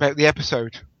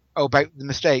episode, or about the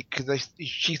mistake, because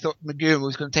she thought McGowan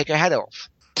was going to take her head off.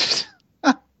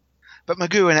 But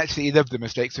McGowan actually loved the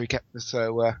mistake, so he kept this.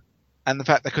 And the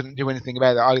fact they couldn't do anything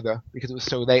about it either because it was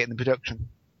so late in the production.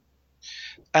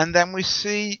 And then we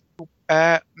see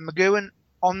McGowan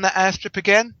on the airstrip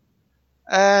again,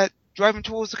 driving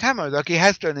towards the camera like he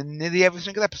has done in nearly every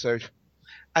single episode.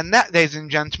 And that, ladies and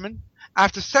gentlemen,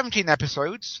 after 17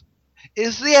 episodes,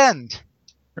 is the end.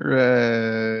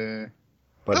 Hooray.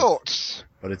 Thoughts?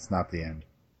 But it's not the end.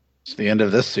 It's the end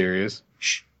of this series.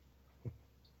 Shh.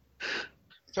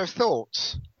 So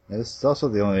thoughts? Yeah, this is also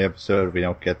the only episode we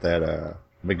don't get that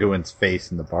McGowan's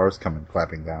face and the bars coming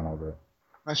clapping down over it.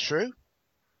 That's true.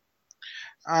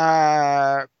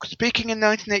 Speaking in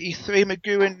 1983,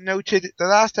 McGowan noted the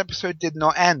last episode did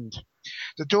not end.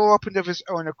 The door opened of its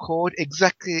own accord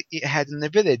exactly as it had in the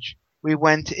village. We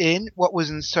went in. What was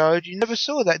inside? You never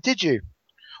saw that, did you?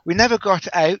 We never got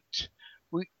out.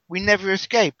 We never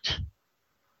escaped.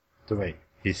 So wait,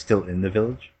 he's still in the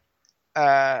village?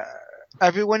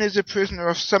 Everyone is a prisoner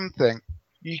of something.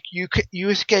 You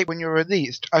escape when you're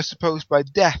released, I suppose by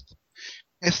death.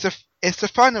 It's the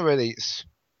final release.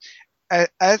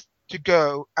 As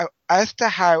to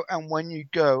how and when you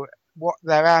go, what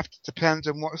thereafter depends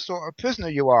on what sort of prisoner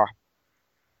you are.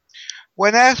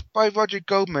 When asked by Roger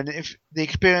Goldman if the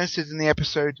experiences in the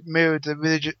episode mirrored the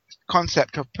religious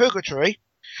concept of purgatory,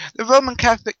 the Roman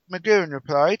Catholic McGowan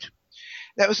replied,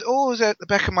 "That was always at the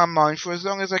back of my mind for as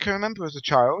long as I can remember as a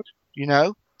child,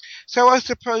 So I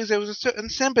suppose there was a certain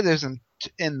symbolism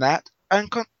in that,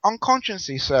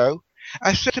 unconsciously so.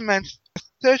 A certain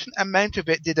amount of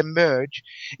it did emerge.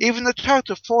 Even the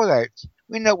title Fallout.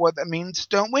 We know what that means,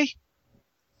 don't we?"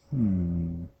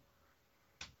 Well,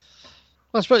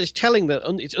 I suppose it's telling that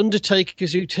it's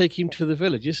undertakers who take him to the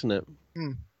village, isn't it?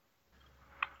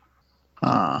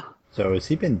 So has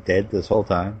he been dead this whole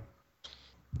time?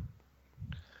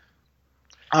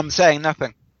 I'm saying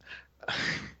nothing.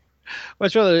 Well,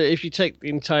 it's rather if you take the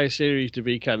entire series to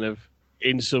be kind of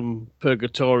in some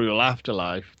purgatorial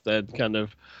afterlife, then kind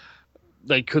of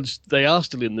they are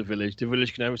still in the village. The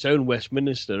village can have its own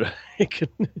Westminster.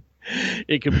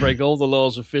 It can break all the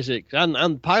laws of physics,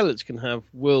 and pilots can have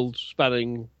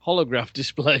world-spanning holograph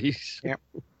displays. Yep.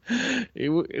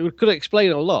 It could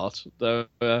explain a lot, though.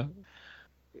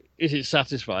 Is it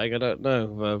satisfying? I don't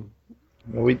know.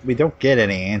 Well, we don't get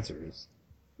any answers.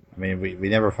 I mean, we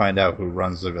never find out who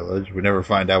runs the village. We never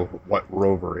find out what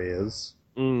Rover is.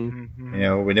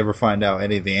 Mm-hmm. We never find out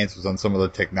any of the answers on some of the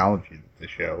technology that they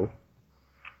show.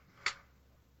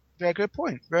 Very good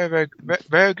point. Very, very,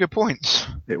 very good points.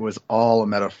 It was all a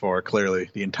metaphor, clearly.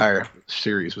 The entire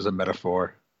series was a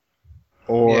metaphor.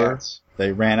 Or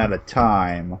they ran out of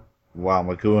time while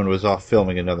McGowan was off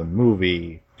filming another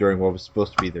movie during what was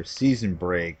supposed to be their season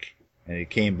break, and he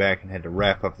came back and had to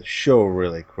wrap up the show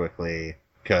really quickly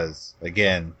because,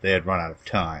 again, they had run out of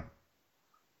time.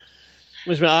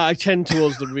 I tend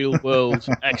towards the real world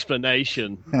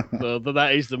explanation, but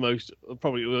that is the most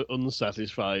probably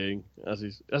unsatisfying, as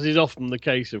is often the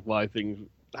case of why things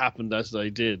happened as they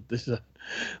did.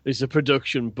 There's a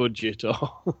production budget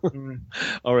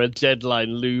or a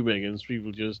deadline looming, and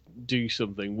people just do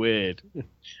something weird.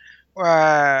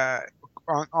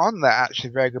 On that,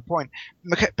 actually, very good point.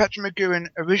 Patrick McGowan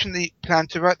originally planned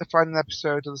to write the final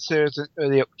episode of the series in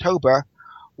early October,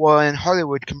 while in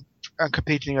Hollywood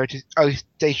competing at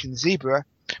Station Zebra,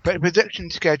 but the production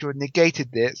schedule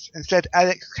negated this. Instead,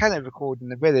 Alex Kenner recorded in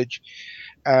the Village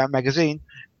magazine.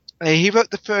 He wrote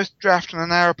the first draft on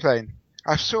an airplane.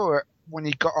 I saw it when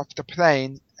he got off the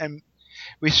plane, and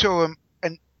we saw him,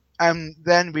 and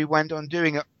then we went on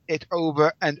doing it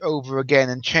over and over again,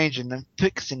 and changing and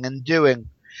fixing and doing.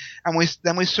 And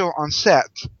then we saw it on set.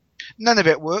 None of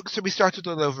it worked, so we started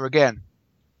all over again.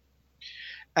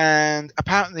 And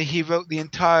apparently he wrote the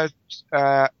entire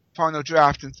final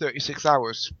draft in 36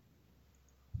 hours.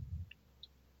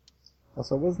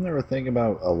 Also, wasn't there a thing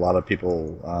about a lot of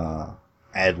people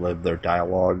ad-lib their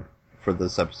dialogue for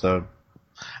this episode?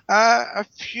 A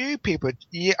few people.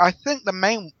 Yeah, I think the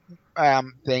main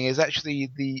thing is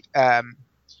actually the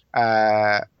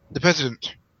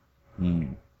president.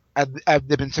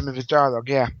 Ad-libbing some of his dialogue,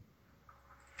 yeah.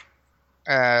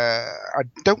 I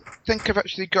don't think I've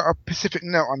actually got a specific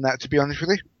note on that, to be honest with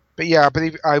you. But yeah,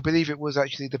 I believe it was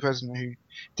actually the person who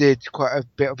did quite a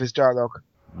bit of his dialogue.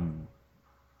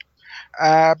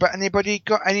 But anybody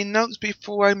got any notes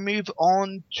before I move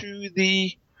on to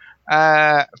the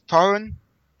foreign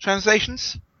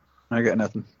translations? I got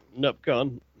nothing. Nope, go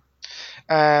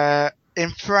on.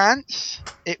 In France,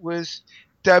 it was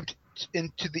dubbed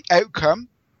into The Outcome.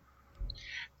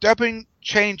 Dubbing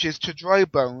changes to Dry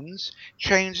Bones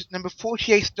changed number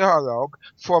 48's dialogue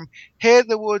from Hear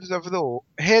the word of the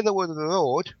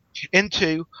Lord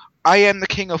into I am the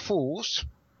King of Fools.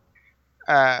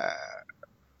 In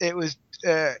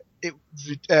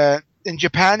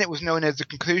Japan it was known as The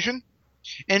Conclusion.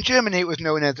 In Germany it was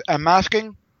known as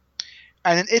Unmasking.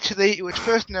 And in Italy it was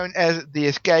first known as The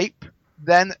Escape,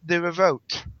 then The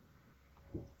Revolt.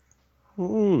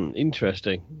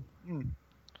 Interesting.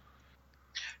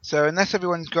 So unless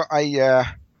everyone's got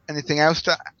anything else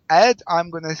to add, I'm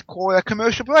going to call a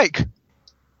commercial break.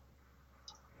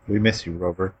 We miss you,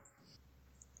 Rover.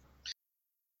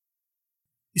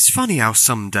 It's funny how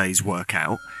some days work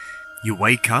out. You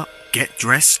wake up, get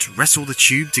dressed, wrestle the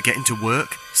tube to get into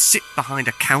work, sit behind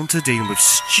a counter dealing with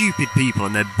stupid people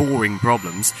and their boring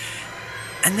problems,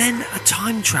 and then a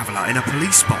time traveller in a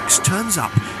police box turns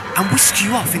up and whisks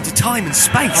you off into time and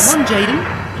space. Come on, Jaden.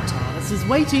 The TARDIS is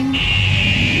waiting.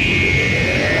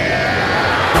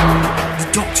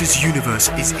 The Doctor's universe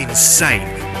is insane.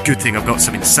 Good thing I've got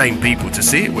some insane people to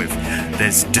see it with.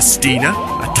 There's Destina,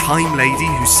 a time lady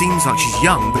who seems like she's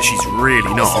young, but she's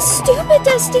really not. This is stupid,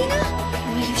 Destina.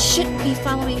 You shouldn't be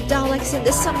following Daleks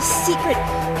into some secret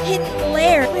hidden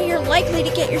lair where you're likely to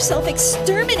get yourself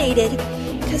exterminated.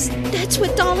 Because that's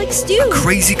what Daleks do. A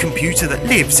crazy computer that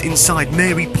lives inside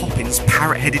Mary Poppins'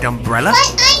 parrot-headed umbrella.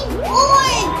 But I'm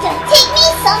bored! Take me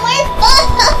somewhere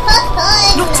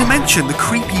fun! Not to mention the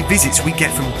creepy visits we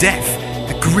get from Death,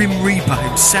 the Grim Reaper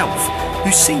himself,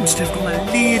 who seems to have gone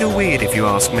a little weird if you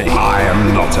ask me. I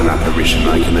am not an apparition,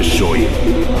 I can assure you.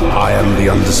 I am the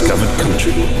undiscovered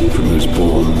country from whose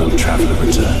bourne no traveller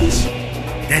returns.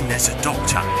 Then there's a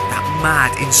Doctor, that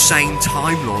mad, insane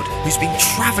Time Lord who's been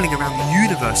travelling around the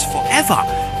universe forever,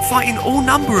 fighting all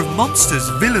number of monsters,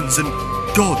 villains, and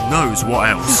God knows what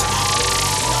else.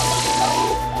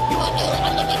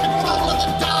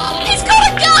 He's got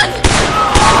a gun!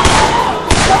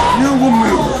 You will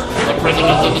move. The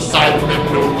prisoners of the Cybermen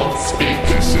will not speak.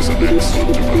 This is an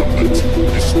excellent development.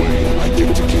 This way, I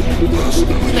get to kill you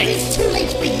personally. It's too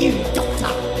late for you,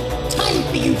 Doctor. Time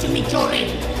for you to meet your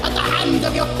end at the hands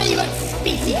of your favorite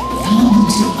species. Come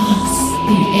to us.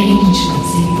 The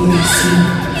angels embrace you.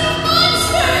 You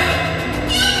monster!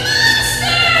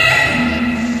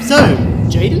 So,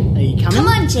 Jaden, are you coming? Come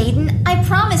on, Jaden. I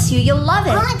promise you'll love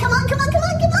it. Come on.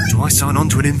 Do I sign on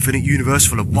to an infinite universe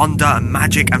full of wonder and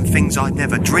magic and things I'd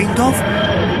never dreamed of?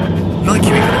 Like you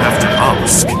even have to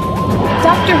ask.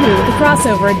 Doctor Who, The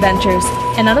Crossover Adventures,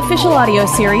 an unofficial audio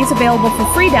series available for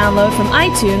free download from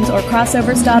iTunes or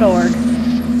crossovers.org.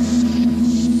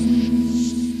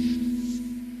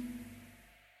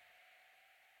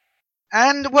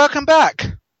 And welcome back.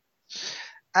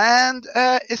 And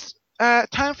it's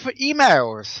time for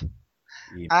emails.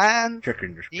 And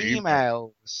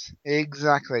emails.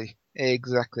 Exactly.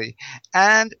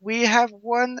 And we have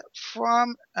one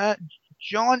from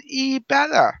John E.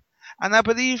 Bella. And I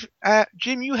believe,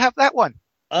 Jim, you have that one.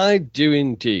 I do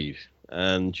indeed.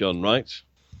 And John writes,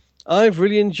 I've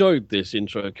really enjoyed this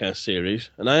Introcast series,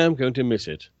 and I am going to miss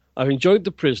it. I've enjoyed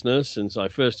The Prisoner since I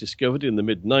first discovered it in the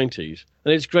mid-90s,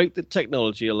 and it's great that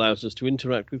technology allows us to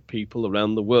interact with people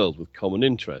around the world with common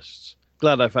interests.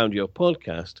 Glad I found your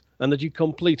podcast, and that you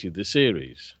completed the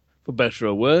series. For better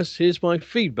or worse, here's my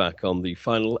feedback on the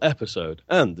final episode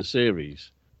and the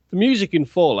series. The music in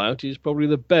Fallout is probably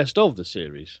the best of the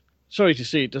series. Sorry to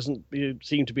see it doesn't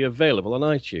seem to be available on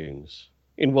iTunes.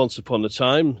 In Once Upon a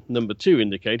Time, number 2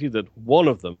 indicated that one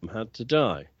of them had to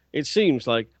die. It seems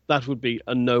like that would be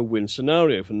a no-win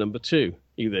scenario for number 2.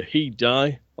 Either he'd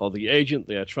die, or the agent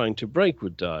they are trying to break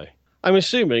would die. I'm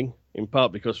assuming, in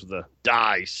part because of the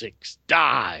 "Die, Six,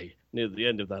 die" near the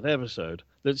end of that episode,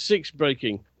 that Six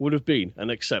breaking would have been an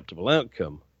acceptable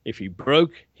outcome. If he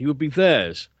broke, he would be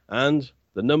theirs, and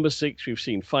the number 6 we've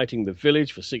seen fighting the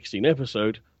village for 16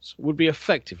 episodes would be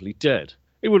effectively dead.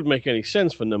 It wouldn't make any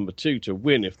sense for number 2 to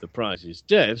win if the prize is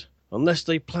dead, unless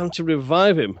they plan to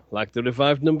revive him like they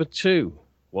revived number 2.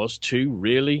 Was 2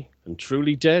 really and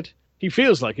truly dead? He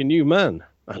feels like a new man,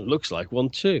 and looks like one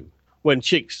too. When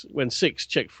 6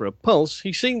 checked for a pulse,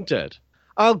 he seemed dead.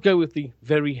 I'll go with the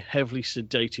very heavily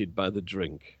sedated by the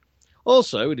drink.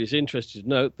 Also, it is interesting to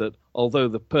note that although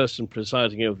the person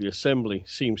presiding over the assembly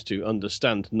seems to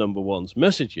understand number 1's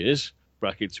messages,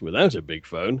 brackets without a big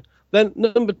phone, then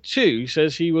number 2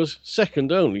 says he was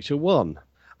second only to 1.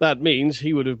 That means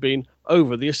he would have been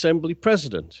over the assembly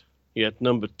president. Yet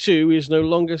number 2 is no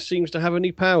longer seems to have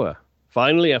any power.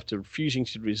 Finally, after refusing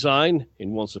to resign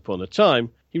in Once Upon a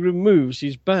Time, he removes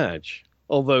his badge.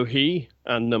 Although he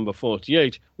and number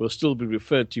 48 will still be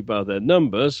referred to by their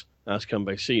numbers, as can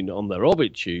be seen on their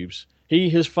orbit tubes, he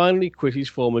has finally quit his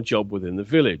former job within the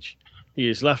village. He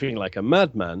is laughing like a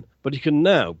madman, but he can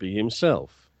now be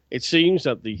himself. It seems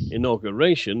that the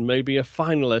inauguration may be a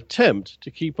final attempt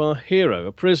to keep our hero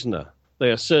a prisoner. They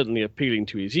are certainly appealing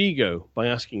to his ego by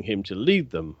asking him to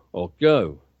lead them or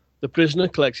go. The prisoner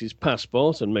collects his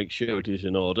passport and makes sure it is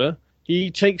in order.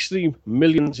 He takes the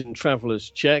millions in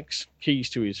travellers' checks, keys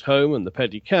to his home and the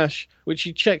petty cash, which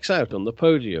he checks out on the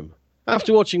podium.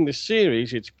 After watching this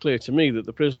series, it's clear to me that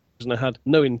the prisoner had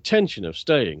no intention of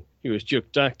staying. He was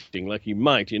just acting like he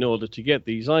might in order to get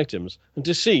these items and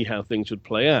to see how things would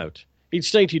play out. He'd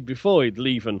stated before he'd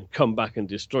leave and come back and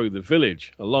destroy the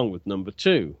village, along with number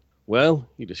 2. Well,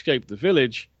 he'd escaped the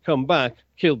village, come back,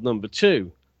 killed number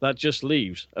 2. That just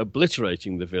leaves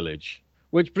obliterating the village.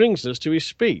 Which brings us to his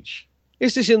speech.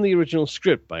 Is this in the original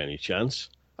script by any chance?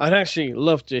 I'd actually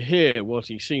love to hear what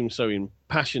he seemed so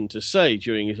impassioned to say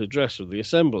during his address of the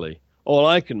assembly. All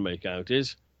I can make out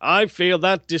is, I feel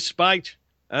that despite,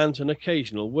 and an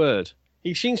occasional word.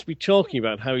 He seems to be talking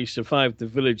about how he survived the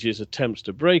village's attempts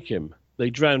to break him.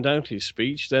 They drowned out his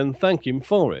speech, then thank him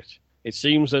for it. It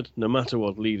seems that no matter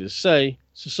what leaders say,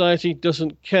 society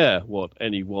doesn't care what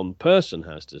any one person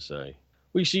has to say.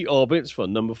 We see orbits for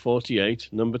number 48,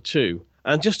 number 2,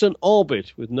 and just an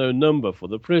orbit with no number for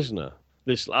the prisoner.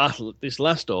 This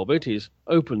last orbit is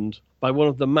opened by one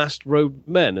of the masked robed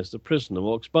men as the prisoner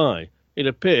walks by. It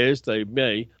appears they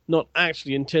may not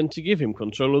actually intend to give him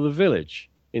control of the village.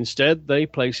 Instead, they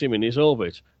place him in his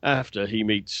orbit after he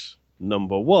meets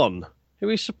number 1, who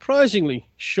is surprisingly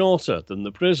shorter than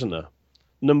the prisoner.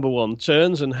 Number 1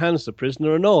 turns and hands the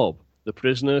prisoner an orb. The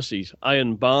prisoner sees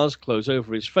iron bars close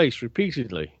over his face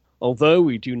repeatedly. Although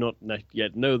we do not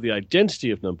yet know the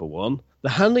identity of number 1, the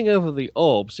handing over the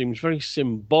orb seems very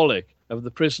symbolic of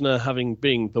the prisoner having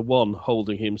been the one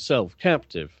holding himself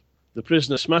captive. The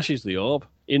prisoner smashes the orb,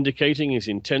 indicating his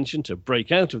intention to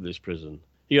break out of this prison.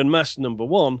 He unmasks number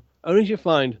 1, only to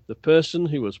find the person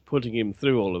who was putting him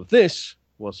through all of this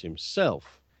was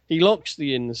himself. He locks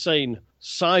the insane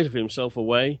side of himself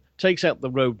away, takes out the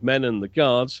robed men and the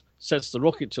guards, sets the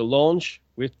rocket to launch,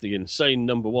 with the insane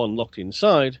number 1 locked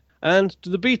inside, and to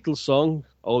the Beatles song,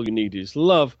 All You Need Is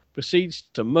Love, proceeds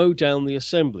to mow down the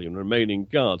assembly and remaining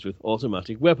guards with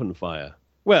automatic weapon fire.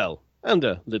 Well, and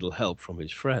a little help from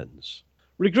his friends.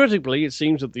 Regrettably, it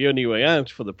seems that the only way out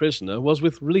for the prisoner was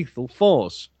with lethal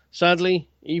force. Sadly,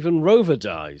 even Rover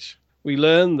dies. We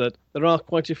learn that there are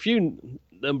quite a few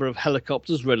number of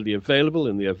helicopters readily available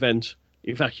in the event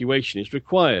evacuation is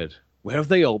required. Where have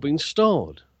they all been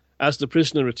stored? As the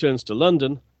prisoner returns to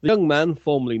London, the young man,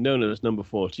 formerly known as number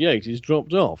 48, is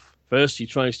dropped off. First, he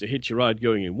tries to hitch a ride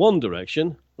going in one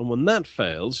direction, and when that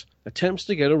fails, attempts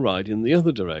to get a ride in the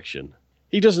other direction.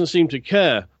 He doesn't seem to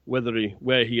care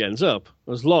where he ends up,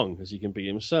 as long as he can be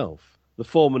himself. The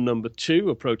former number 2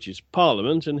 approaches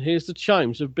Parliament and hears the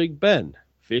chimes of Big Ben.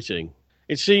 Fitting.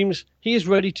 It seems he is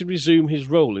ready to resume his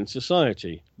role in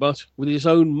society, but with his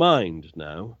own mind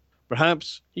now.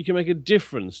 Perhaps he can make a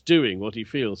difference doing what he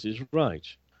feels is right.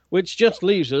 Which just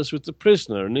leaves us with the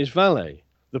prisoner and his valet.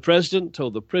 The president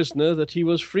told the prisoner that he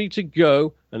was free to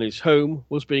go and his home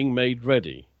was being made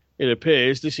ready. It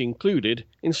appears this included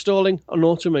installing an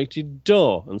automated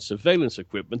door and surveillance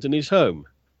equipment in his home.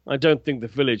 I don't think the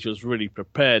village was really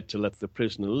prepared to let the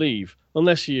prisoner leave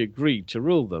unless he agreed to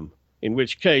rule them, in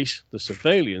which case the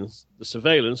surveillance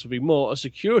would be more a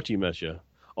security measure.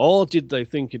 Or did they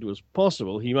think it was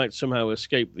possible he might somehow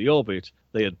escape the orbit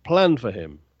they had planned for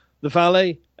him? The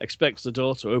valet expects the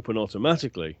door to open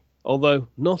automatically, although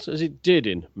not as it did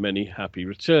in many Happy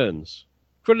Returns.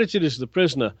 Credited as the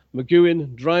prisoner,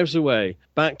 McGowan drives away,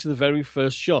 back to the very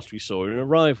first shot we saw in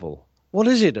Arrival. What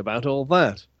is it about all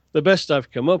that? The best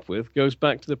I've come up with goes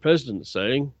back to the president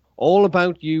saying, "All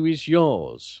about you is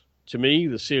yours." To me,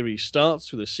 the series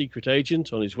starts with a secret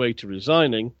agent on his way to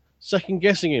resigning,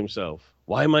 second-guessing himself.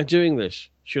 Why am I doing this?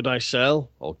 Should I sell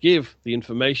or give the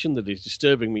information that is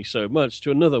disturbing me so much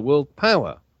to another world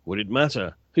power? Would it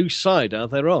matter? Whose side are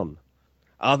they on?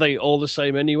 Are they all the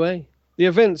same anyway? The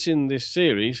events in this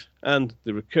series, and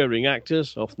the recurring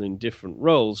actors, often in different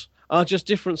roles, are just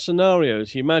different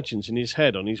scenarios he imagines in his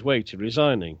head on his way to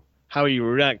resigning. How he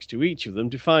reacts to each of them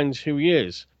defines who he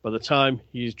is by the time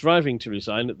he is driving to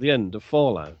resign at the end of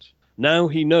Fallout. Now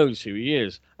he knows who he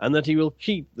is, and that he will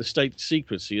keep the state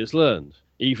secrets he has learned,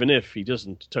 even if he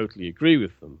doesn't totally agree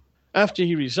with them. After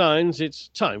he resigns, it's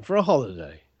time for a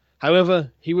holiday.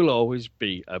 However, he will always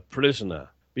be a prisoner,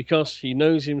 because he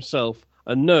knows himself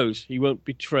and knows he won't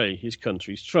betray his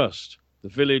country's trust. The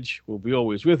village will be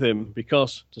always with him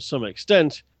because, to some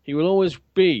extent, he will always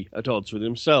be at odds with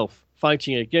himself,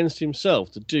 fighting against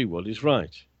himself to do what is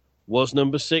right. Was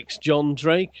number 6 John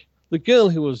Drake? The girl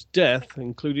who was death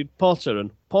included Potter and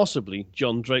possibly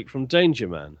John Drake from Danger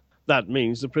Man. That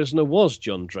means the prisoner was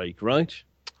John Drake, right?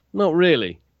 Not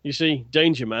really. You see,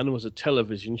 Danger Man was a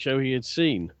television show he had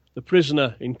seen. The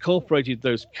prisoner incorporated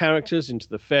those characters into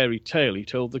the fairy tale he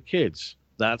told the kids.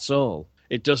 That's all.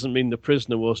 It doesn't mean the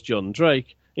prisoner was John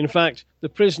Drake. In fact, the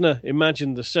prisoner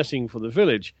imagined the setting for the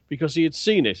village because he had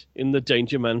seen it in the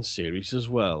Danger Man series as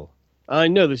well. I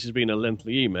know this has been a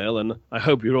lengthy email, and I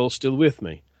hope you're all still with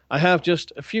me. I have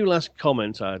just a few last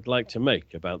comments I'd like to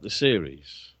make about the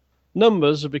series.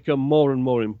 Numbers have become more and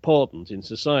more important in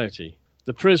society.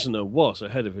 The prisoner was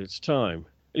ahead of its time.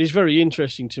 It is very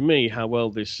interesting to me how well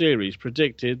this series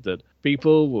predicted that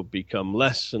people would become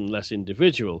less and less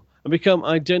individual and become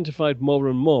identified more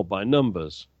and more by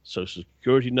numbers. Social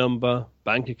security number,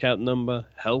 bank account number,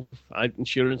 health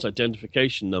insurance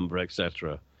identification number,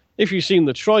 etc. If you've seen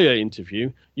the Troyer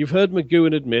interview, you've heard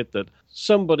McGowan admit that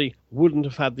somebody wouldn't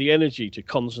have had the energy to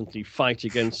constantly fight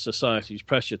against society's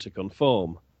pressure to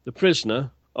conform. The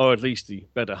prisoner, or at least the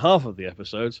better half of the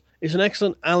episodes, is an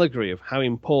excellent allegory of how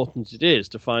important it is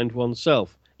to find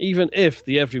oneself, even if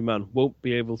the everyman won't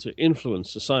be able to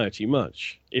influence society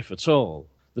much, if at all.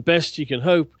 The best he can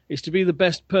hope is to be the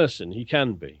best person he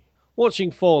can be.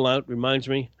 Watching Fallout reminds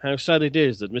me how sad it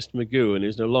is that Mr. McGowan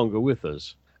is no longer with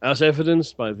us. As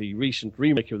evidenced by the recent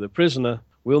remake of The Prisoner,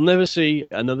 we'll never see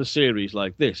another series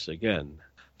like this again.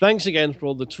 Thanks again for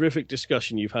all the terrific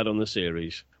discussion you've had on the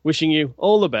series. Wishing you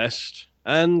all the best,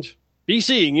 and be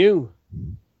seeing you,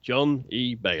 John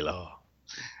E. Baylor.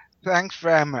 Thanks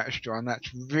very much, John.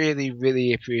 That's really,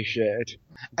 really appreciated.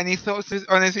 Any thoughts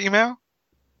on his email?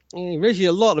 He raises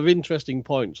a lot of interesting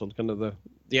points on kind of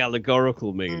the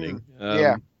allegorical meaning.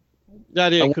 Yeah. The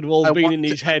idea could have all been in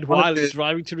his head while he's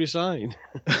driving to resign.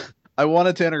 I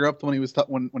wanted to interrupt when he was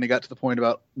when he got to the point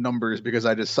about numbers, because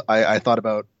I thought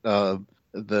about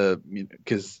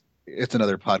because it's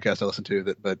another podcast I listen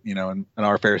to but in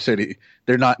our fair city,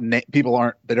 they're not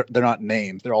they're not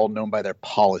named. They're all known by their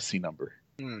policy number.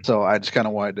 So I just kind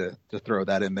of wanted to throw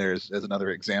that in there as another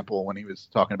example when he was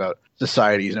talking about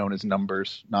societies known as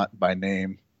numbers, not by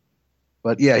name.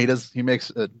 But yeah, he makes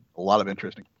a lot of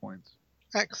interesting points.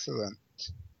 Excellent.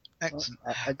 I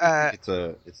think it's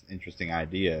an interesting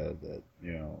idea that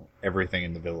everything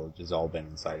in the village has all been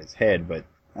inside his head, but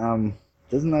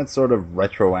doesn't that sort of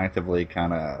retroactively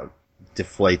kind of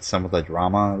deflate some of the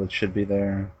drama that should be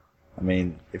there? I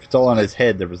mean, if it's all on his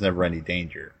head, there was never any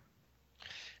danger.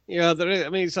 Yeah,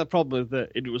 it's that problem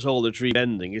that it was all a dream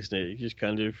ending, isn't it? You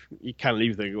can't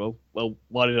even think, well,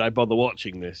 why did I bother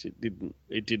watching this?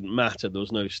 It didn't matter. There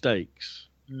was no stakes.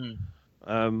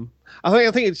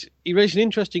 I think he raised an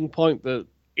interesting point that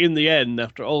in the end,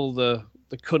 after all the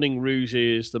cunning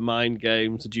ruses, the mind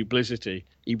games, the duplicity,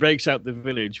 he breaks out the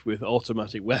village with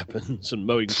automatic weapons and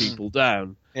mowing people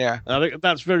down. Yeah, and I think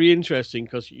that's very interesting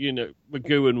because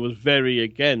McGowan was very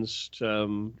against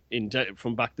from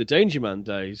back the Danger Man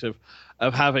days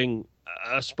of having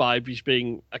a spy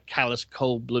being a callous,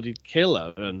 cold-blooded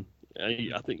killer, and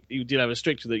I think he did have a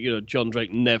stricture that John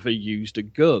Drake never used a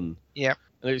gun. Yeah.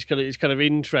 And it's kind of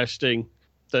interesting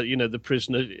that the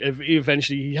prisoner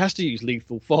eventually he has to use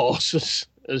lethal force,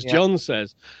 as John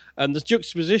says, and the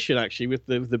juxtaposition actually with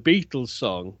the Beatles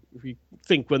song. If you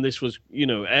think when this was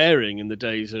airing in the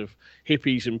days of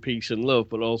hippies and peace and love,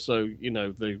 but also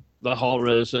the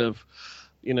horrors of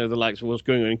the likes of what's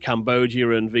going on in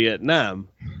Cambodia and Vietnam.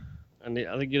 And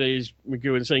I think he's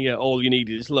McGowan saying all you need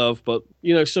is love, but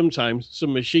sometimes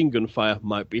some machine gun fire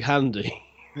might be handy.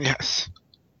 Yes.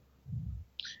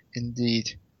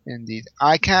 Indeed.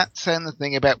 I can't say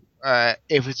anything about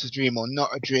if it's a dream or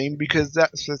not a dream, because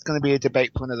that's going to be a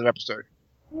debate for another episode,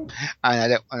 and I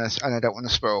don't want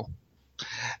to spoil.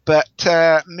 But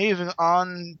moving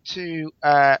on to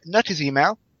Nutty's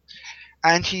email,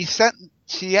 and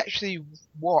she actually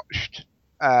watched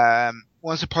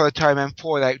Once Upon a Time and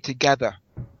Fallout together.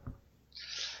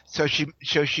 So she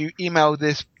emailed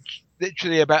this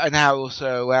literally about an hour or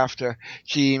so after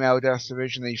she emailed us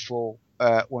originally for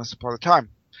Once Upon a Time.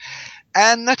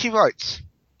 And Nutty writes,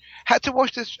 had to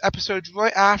watch this episode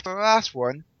right after the last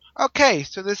one, Okay,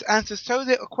 so this answers so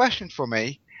little question for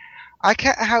me. I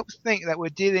can't help think that we're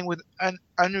dealing with an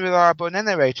unreliable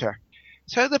narrator.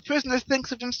 So the prisoner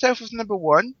thinks of himself as number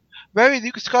one, very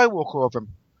Luke Skywalker of him.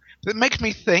 But it makes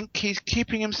me think he's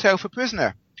keeping himself a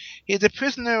prisoner. He's a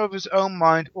prisoner of his own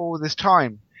mind all this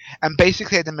time, and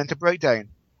basically had a mental breakdown.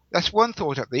 That's one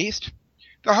thought at least.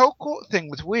 The whole court thing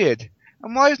was weird,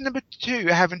 and why is number two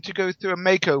having to go through a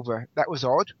makeover? That was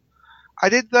odd. I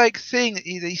did like seeing that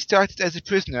he started as a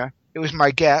prisoner, it was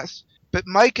my guess, but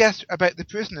my guess about the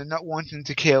prisoner not wanting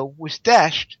to kill was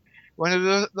dashed when there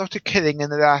was a lot of killing in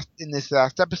this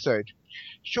last episode.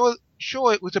 Sure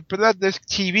it was a bloodless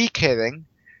TV killing,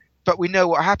 but we know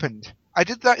what happened. I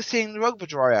did like seeing the Rover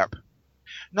dry up.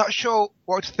 Not sure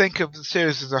what to think of the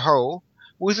series as a whole.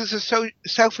 Was this a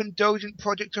self-indulgent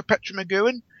project of Petra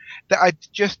McGowan that I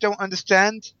just don't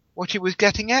understand what he was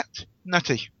getting at?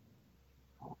 Nutty.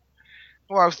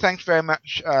 Well, thanks very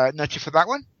much, Nutty, for that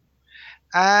one.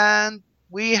 And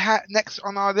we next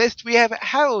on our list, we have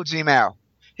Harold's email.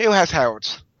 Who has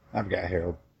Harold's? I've got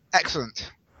Harold.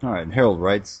 Excellent. Alright, Harold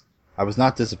writes, I was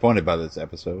not disappointed by this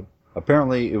episode.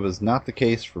 Apparently, it was not the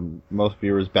case for most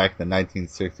viewers back in the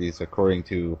 1960s, according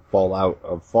to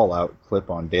Fallout clip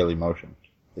on Daily Motion.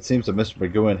 It seems that Mr.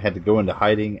 McGowan had to go into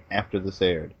hiding after this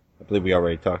aired. I believe we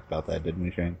already talked about that, didn't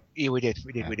we, Shane? Yeah, we did.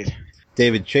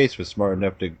 David Chase was smart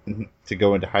enough to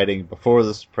go into hiding before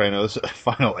The Sopranos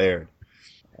final aired.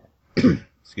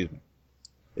 Excuse me.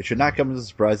 It should not come as a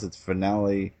surprise that the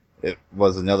finale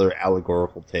was another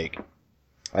allegorical take.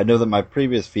 I know that my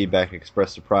previous feedback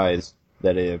expressed surprise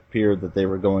that it appeared that they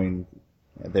were going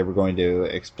to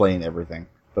explain everything,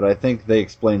 but I think they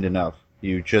explained enough.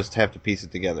 You just have to piece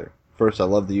it together. First, I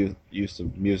love the use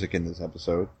of music in this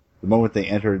episode. The moment they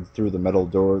entered through the metal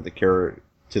door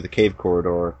to the cave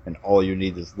corridor, and All You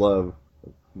Need Is Love,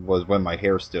 was when my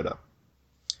hair stood up.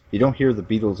 You don't hear the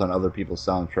Beatles on other people's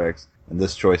soundtracks, and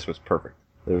this choice was perfect.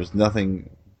 There's nothing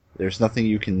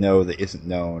you can know that isn't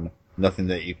known, nothing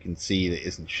that you can see that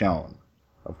isn't shown.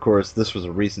 Of course, this was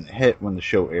a recent hit when the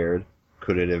show aired.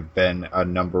 Could it have been a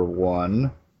number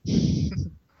one?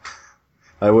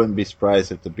 I wouldn't be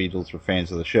surprised if the Beatles were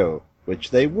fans of the show,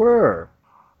 which they were.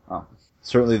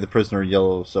 Certainly the Prisoner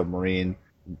Yellow Submarine,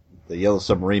 the Yellow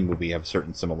Submarine movie have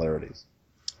certain similarities.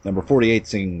 Number 48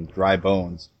 singing Dry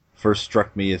Bones first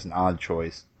struck me as an odd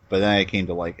choice, but then I came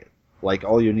to like it. Like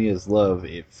All You Need Is Love,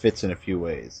 it fits in a few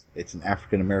ways. It's an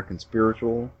African-American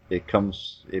spiritual. It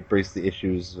brings the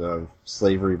issues of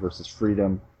slavery versus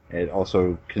freedom, and it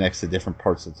also connects the different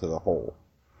parts into the whole.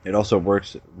 It also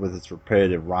works with its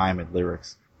repetitive rhyme and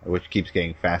lyrics, which keeps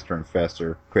getting faster and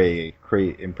faster, creating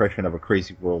a impression of a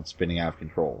crazy world spinning out of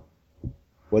control.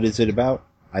 What is it about?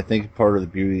 I think part of the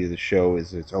beauty of the show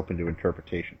is it's open to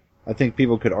interpretation. I think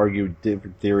people could argue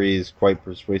different theories quite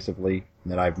persuasively,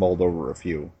 and I've mulled over a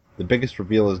few. The biggest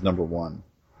reveal is number one.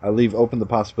 I leave open the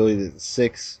possibility that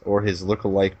Six or his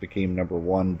look-alike became number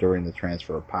one during the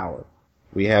transfer of power.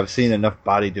 We have seen enough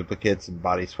body duplicates and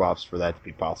body swaps for that to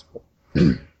be possible.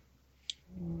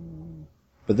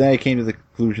 But then I came to the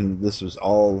conclusion that this was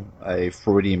all a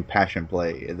Freudian passion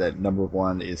play, and that number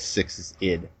one is Six's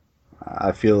id.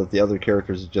 I feel that the other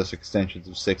characters are just extensions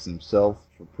of Six himself.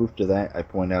 For proof to that, I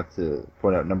point out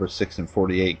number 6 and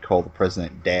 48 call the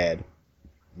president Dad.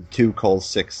 2 calls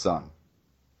Six son.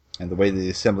 And the way the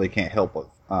assembly can't help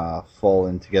but fall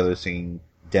in together singing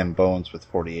Dem Bones with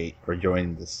 48 or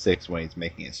joining the 6 when he's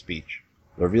making a speech.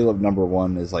 The reveal of number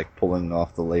one is like pulling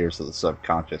off the layers of the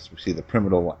subconscious. We see the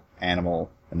primitive animal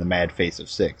and the mad face of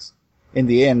Six. In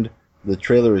the end, the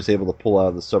trailer is able to pull out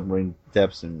of the submarine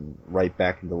depths and right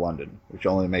back into London, which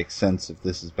only makes sense if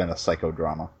this has been a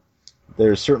psychodrama.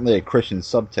 There is certainly a Christian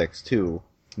subtext too,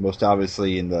 most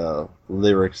obviously in the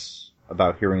lyrics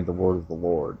about hearing the word of the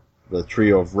Lord. The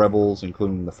trio of rebels,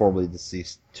 including the formerly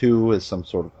deceased 2, is some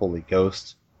sort of holy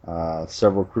ghost,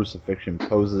 several crucifixion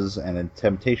poses, and a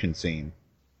temptation scene.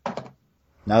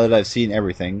 Now that I've seen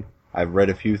everything, I've read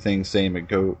a few things saying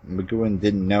McGowan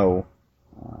didn't know...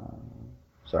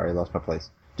 sorry, I lost my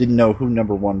place. Didn't know who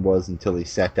number one was until he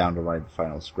sat down to write the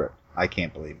final script. I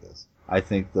can't believe this. I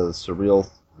think the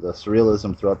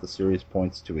surrealism throughout the series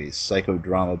points to a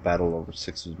psychodrama battle over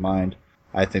Six's mind.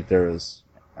 I think there is...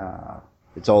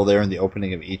 it's all there in the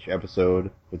opening of each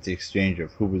episode with the exchange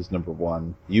of who was number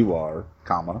one, you are,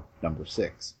 comma, number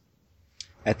 6.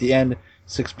 At the end,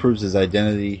 Six proves his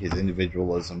identity, his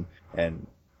individualism, and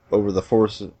over the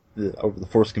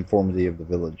forced conformity of the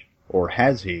village. Or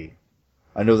has he?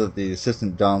 I know that the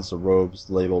assistant dons the robes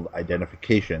labeled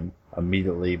identification,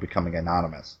 immediately becoming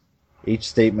anonymous.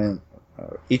 Each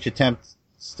attempt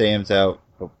stands out.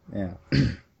 Oh, yeah.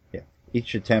 Yeah.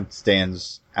 Each attempt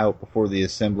stands out before the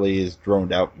assembly is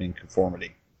droned out in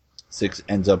conformity. 6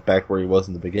 ends up back where he was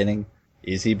in the beginning.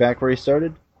 Is he back where he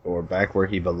started? Or back where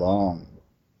he belonged?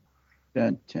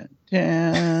 Dun, dun,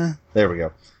 dun. There we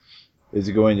go. Is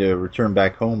he going to return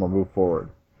back home or move forward?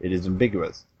 It is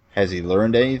ambiguous. Has he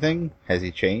learned anything? Has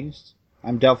he changed?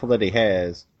 I'm doubtful that he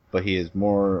has, but he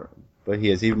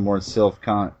is even more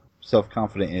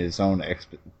self-confident in his own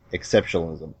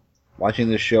exceptionalism. Watching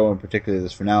this show, and particularly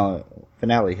this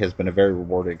finale, has been a very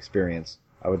rewarding experience.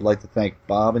 I would like to thank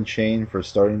Bob and Shane for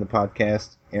starting the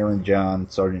podcast, Aaron, John,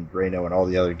 Sergeant Drano, and all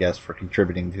the other guests for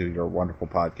contributing to your wonderful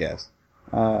podcast.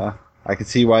 I can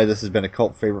see why this has been a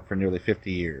cult favorite for nearly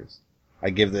 50 years. I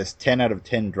give this 10 out of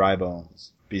 10 dry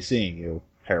bones. Be seeing you,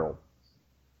 Harold.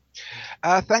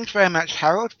 Thanks very much,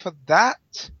 Harold, for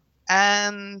that.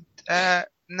 And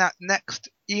next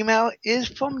email is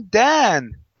from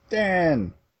Dan.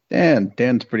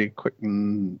 Dan's pretty quick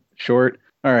and short.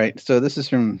 All right, so this is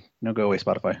from No Go Away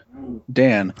Spotify.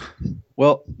 Dan.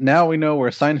 Well, now we know where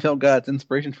Seinfeld got its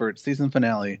inspiration for its season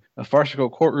finale. A farcical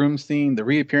courtroom scene, the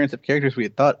reappearance of characters we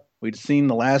had thought we'd seen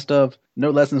the last of,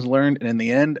 no lessons learned, and in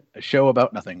the end, a show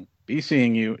about nothing. Be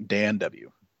seeing you, Dan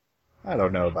W. I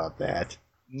don't know about that.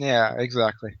 Yeah,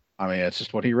 exactly. I mean, it's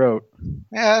just what he wrote.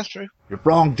 Yeah, that's true. You're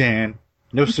wrong, Dan.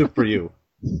 No soup for you.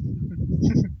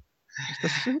 It's the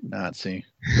soup Nazi.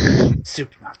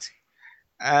 Soup Nazi.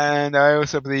 And I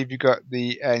also believe you got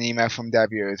an email from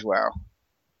Davia as well.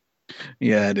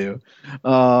 Yeah, I do.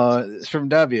 It's from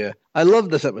Davia. I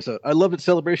love this episode. I love its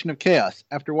celebration of chaos.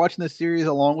 After watching this series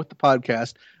along with the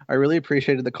podcast, I really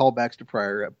appreciated the callbacks to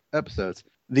prior episodes.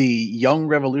 The young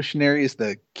revolutionary is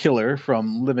the killer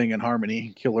from Living in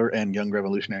Harmony. Killer and young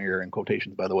revolutionary are in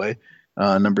quotations, by the way.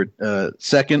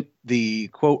 Second, the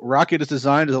quote, rocket is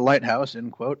designed as a lighthouse,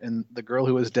 end quote, and the girl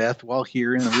who is death, while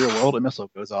here in the real world, a missile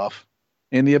goes off.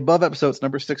 In the above episodes,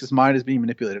 number 6's mind is being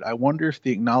manipulated. I wonder if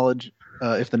the knowledge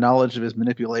of his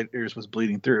manipulators was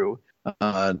bleeding through.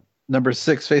 Number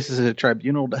 6 faces a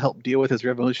tribunal to help deal with his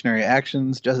revolutionary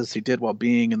actions, just as he did while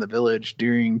being in the village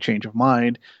during change of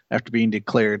mind after being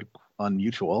declared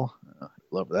unmutual.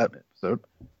 Love that episode.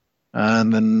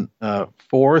 And then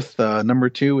fourth, number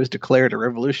 2 is declared a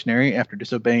revolutionary after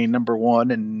disobeying number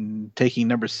 1 and taking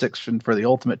number 6 for the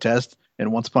ultimate test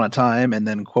in Once Upon a Time, and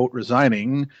then, quote,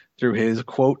 resigning through his,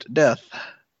 quote, death.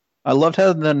 I loved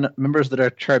how the members of the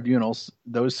tribunals,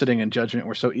 those sitting in judgment,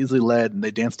 were so easily led, and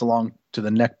they danced along to the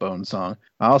Neckbone song.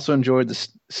 I also enjoyed the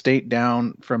state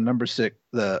down from number 6.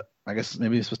 I guess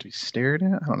maybe it's supposed to be stared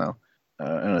at. I don't know.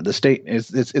 The state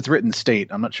it's written state.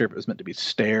 I'm not sure if it was meant to be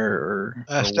stare or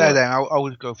stare down. I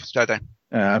would go for stare down.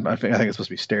 I think it's supposed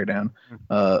to be stare down,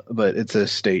 but it's a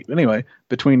state. Anyway,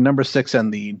 between number 6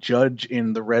 and the judge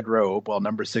in the red robe, while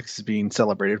number 6 is being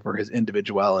celebrated for his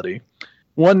individuality.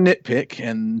 One nitpick,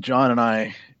 and John and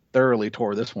I thoroughly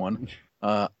tore this one.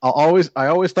 I always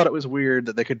thought it was weird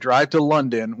that they could drive to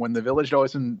London when the village had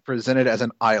always been presented as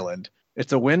an island.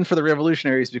 It's a win for the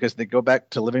revolutionaries because they go back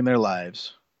to living their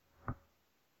lives.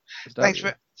 Thanks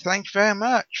very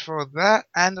much for that,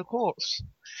 and of course,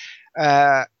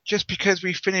 just because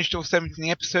we finished all 17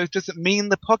 episodes doesn't mean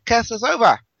the podcast is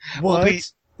over. What? The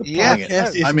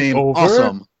podcast is over?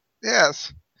 Awesome.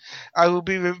 Yes. I will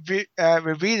be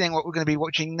revealing what we're going to be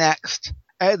watching next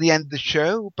at the end of the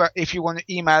show, but if you want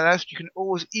to email us, you can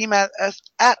always email us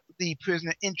at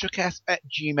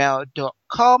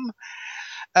theprisonerintrocast@gmail.com.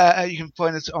 You can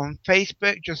find us on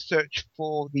Facebook, just search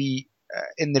for the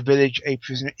In the Village A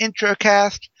Prisoner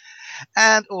Introcast,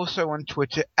 and also on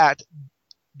Twitter at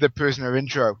The Prisoner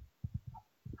Intro.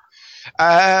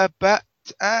 But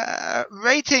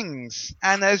ratings,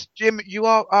 and as Jim, you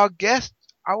are our guest,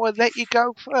 I will let you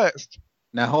go first.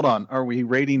 Now hold on, are we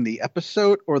rating the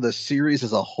episode or the series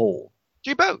as a whole?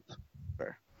 Do both.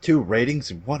 2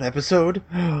 ratings in 1 episode?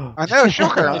 I know,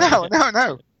 shocker.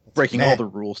 No. Breaking all the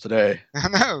rules today. I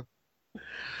know.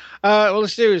 Well, the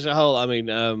series as a whole, I mean,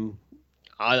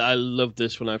 I loved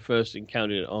this when I first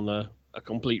encountered it on a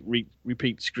complete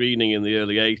repeat screening in the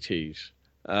early 80s.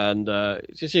 And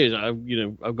it's a series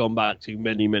I've gone back to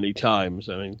many times.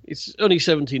 I mean, it's only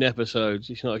 17 episodes.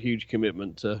 It's not a huge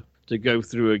commitment to go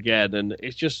through again. And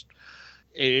it's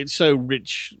so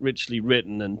richly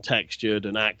written and textured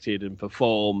and acted and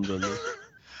performed. And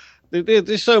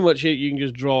there's so much here you can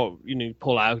just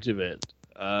pull out of it.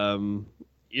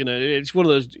 It's one of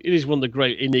those. It is one of the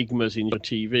great enigmas in your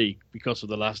TV because of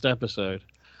the last episode.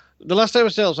 The last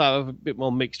episode I have a bit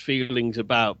more mixed feelings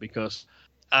about because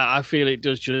I feel it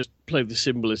does just play the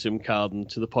symbolism card, and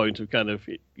to the point of kind of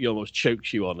it almost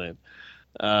chokes you on it.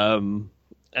 And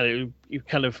it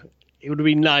kind of it would have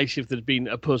been nice if there'd been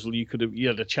a puzzle you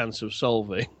had a chance of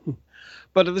solving.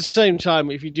 But at the same time,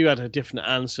 if you do had a different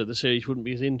answer, the series wouldn't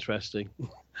be as interesting.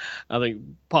 I think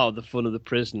part of the fun of The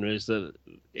Prisoner is that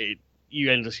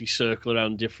you endlessly circle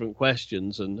around different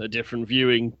questions, and a different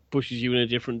viewing pushes you in a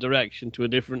different direction to a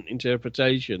different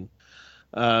interpretation.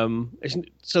 So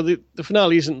the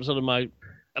finale isn't sort of I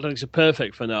don't think it's a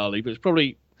perfect finale, but it's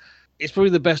probably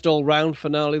the best all-round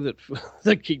finale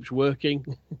that keeps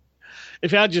working.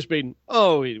 If it had just been,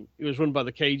 it was run by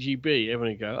the KGB, everyone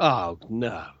would go, oh,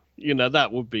 no.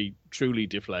 That would be truly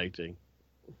deflating.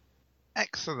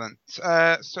 Excellent.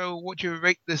 So what do you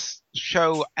rate this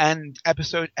show and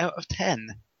episode out of 10,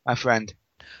 my friend?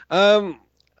 I'd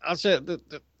say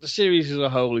the series as a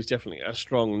whole is definitely a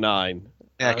strong 9.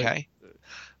 Okay.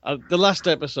 The last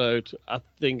episode, I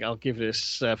think I'll give it a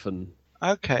 7.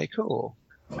 Okay, cool.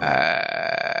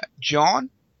 John?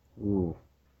 Ooh.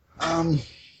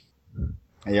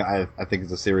 Yeah, I think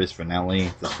it's a series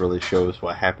finale. This really shows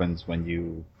what happens when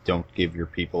you don't give your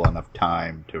people enough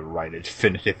time to write a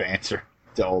definitive answer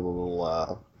to all the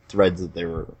little threads that they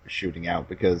were shooting out.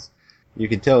 Because you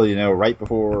can tell, right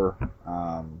before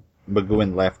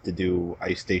McGowan left to do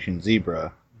Ice Station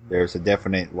Zebra, there's a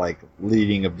definite,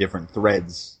 leading of different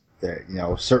threads that,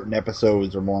 certain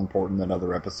episodes are more important than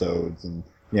other episodes, and,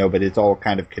 but it's all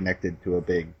kind of connected to a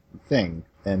big thing.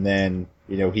 And then,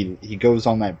 he goes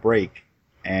on that break,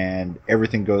 and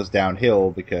everything goes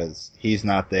downhill because he's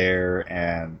not there,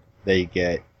 and they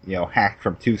get, hacked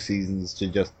from 2 seasons to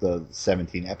just the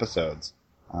 17 episodes.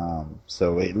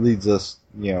 So it leads us,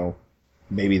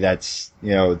 maybe that's,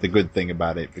 the good thing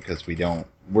about it, because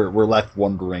we're left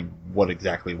wondering what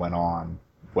exactly went on,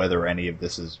 whether any of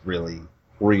this is really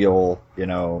real,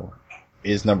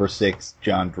 is number 6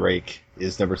 John Drake?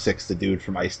 Is number 6 the dude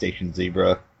from Ice Station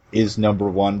Zebra? Is number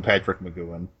 1 Patrick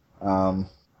McGowan?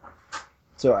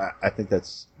 So I think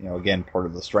that's, again, part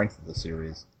of the strength of the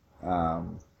series.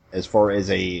 As far as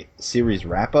a series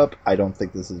wrap-up, I don't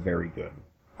think this is very good.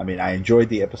 I mean, I enjoyed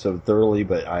the episode thoroughly,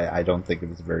 but I don't think it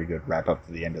was a very good wrap-up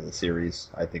to the end of the series.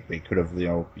 I think they could have,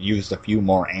 used a few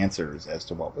more answers as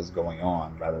to what was going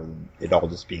on, rather than it all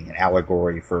just being an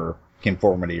allegory for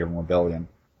conformity or rebellion.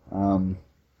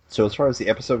 So as far as the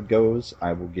episode goes,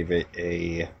 I will give it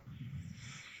a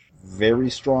very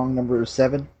strong number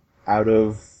 7 out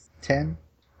of 10.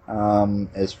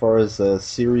 As far as the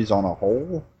series on a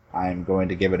whole, I'm going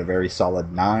to give it a very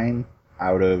solid 9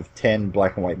 out of 10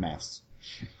 black and white masks.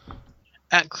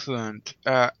 Excellent.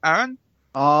 Aaron?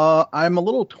 I'm a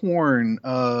little torn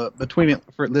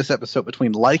for this episode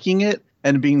between liking it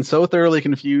and being so thoroughly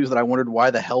confused that I wondered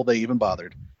why the hell they even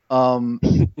bothered.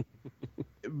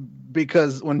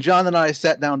 Because when John and I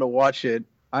sat down to watch it,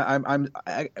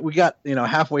 we got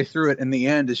halfway through it, and the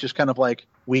end is just kind of like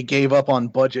we gave up on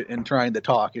budget and trying to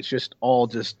talk. It's just all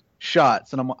just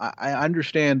shots, and I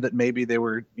understand that maybe they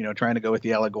were trying to go with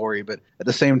the allegory, but at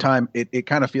the same time, it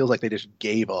kind of feels like they just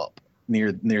gave up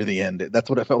near the end. That's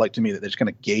what it felt like to me, that they just kind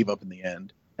of gave up in the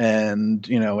end. And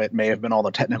it may have been all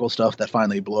the technical stuff that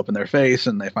finally blew up in their face,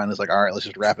 and they finally was like, all right, let's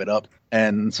just wrap it up.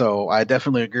 And so I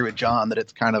definitely agree with John that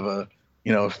it's kind of a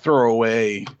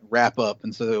throwaway wrap up,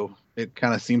 and so it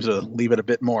kind of seems to leave it a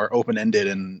bit more open-ended,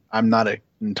 and I'm not an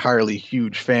entirely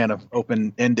huge fan of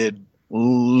open-ended,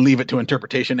 leave it to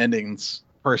interpretation endings,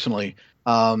 personally.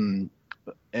 And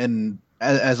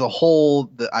as a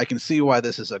whole, I can see why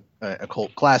this is a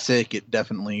cult classic. It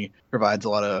definitely provides a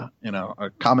lot of, a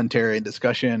commentary and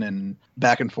discussion and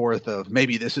back and forth of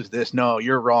maybe this is this, no,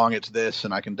 you're wrong, it's this,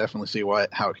 and I can definitely see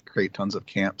how it could create tons of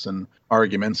camps and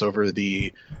arguments over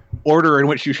the order in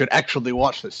which you should actually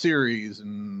watch the series,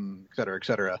 and et cetera, et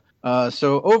cetera.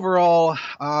 So overall,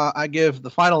 I give the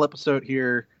final episode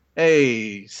here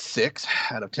a 6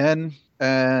 out of 10,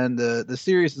 and the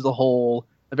series as a whole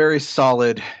a very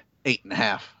solid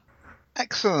 8.5.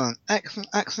 Excellent.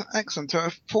 So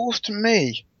it falls to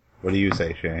me. What do you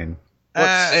say, Shane?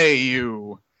 What say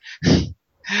you?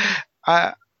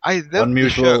 I love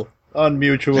unmutual.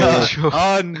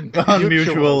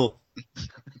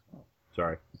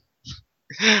 Sorry.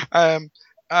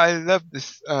 I love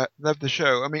this. Love the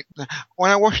show. I mean,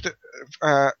 when I watched it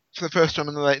for the first time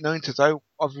in the late 90s,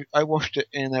 I watched it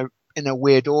in a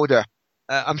weird order.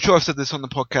 I'm sure I've said this on the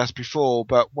podcast before,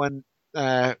 but when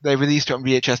they released it on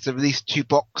VHS, they released 2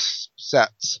 box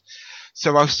sets.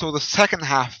 So I saw the second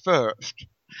half first,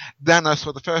 then I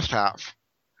saw the first half.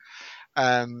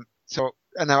 I fell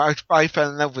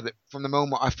in love with it from the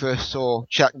moment I first saw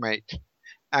Checkmate,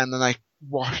 and then I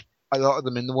watched a lot of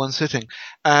them in the one sitting.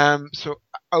 So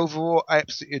overall, I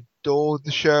absolutely adored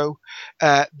the show.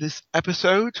 This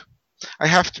episode, I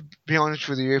have to be honest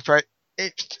with you,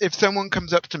 if someone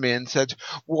comes up to me and said,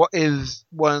 "What is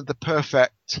one of the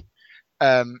perfect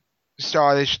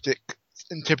stylistic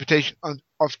interpretation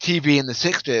of TV in the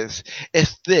 '60s?"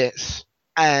 It's this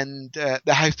and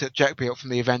the house that Jack built from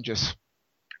the Avengers.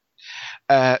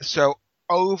 So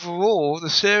overall, the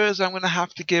series I'm going to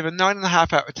have to give a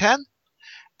 9.5 out of 10,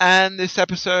 and this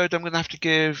episode I'm going to have to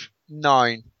give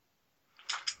 9.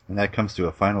 And that comes to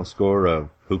a final score of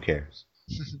who cares?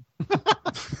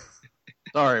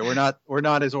 Sorry, we're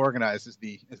not as organized as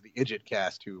the Idjit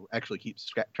cast, who actually keeps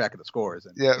track of the scores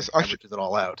and averages it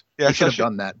all out. Yes, I should have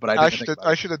done that, but I didn't think about it.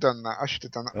 I should have done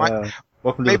that.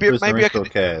 Welcome to the Prisoner Info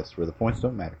cast, where the points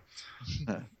don't matter.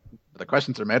 The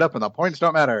questions are made up and the points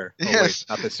don't matter. Oh, yes, wait,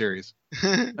 not this series.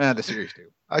 The series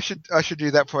too. I should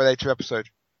do that for a later episode.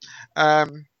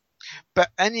 But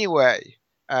anyway,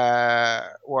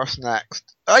 what's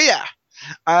next? Oh yeah,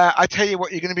 I tell you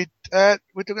what, we're going to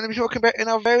be talking about in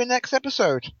our very next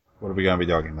episode. What are we going to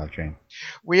be talking about, Shane?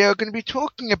 We are going to be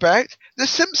talking about The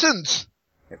Simpsons.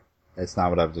 That's not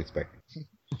what I was expecting.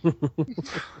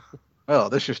 Well,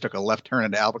 this just took a left turn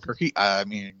into Albuquerque. I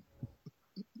mean,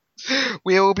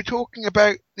 we will be talking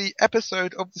about the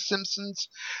episode of The Simpsons,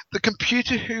 The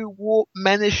Computer Who Wore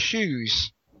Menace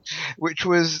Shoes, which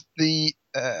was the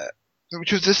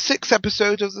 6th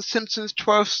episode of The Simpsons'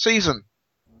 12th season.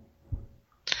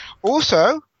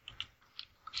 Also,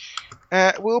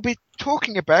 we're going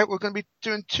to be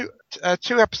doing two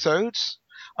episodes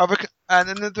of and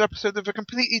another episode of a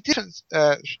completely different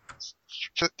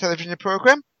television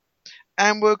program,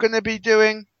 and we're going to be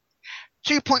doing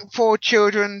 2.4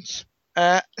 Children's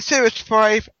Series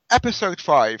 5, Episode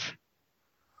 5.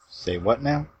 Say what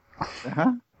now?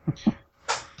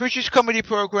 British comedy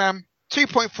program,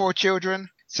 2.4 Children,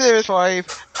 Series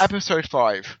 5, Episode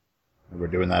 5. We're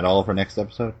doing that all for next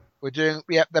episode? They're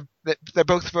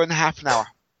both for half an hour.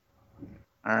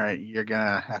 All right, you're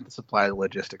gonna have to supply the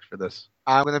logistics for this.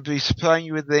 I'm gonna be supplying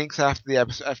you with links after the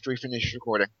episode, after we finish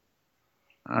recording.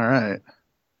 All right.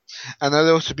 And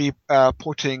I'll also be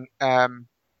putting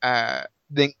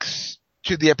links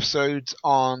to the episodes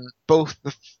on both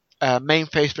the main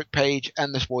Facebook page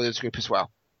and the spoilers group as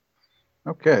well.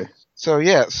 Okay. So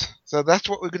yes, so that's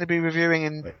what we're going to be reviewing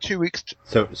in 2 weeks.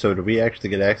 So do we actually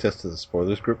get access to the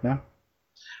spoilers group now?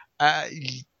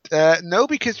 No,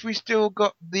 because we still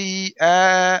got the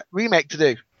remake to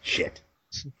do. Shit.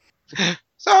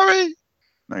 Sorry.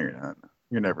 No, you're not.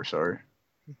 You're never sorry.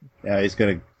 Yeah, he's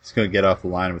gonna get off the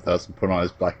line with us and put on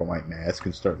his black and white mask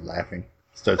and start laughing.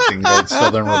 Start singing old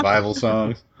Southern revival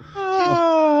songs.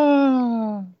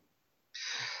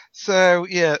 So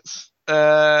yes,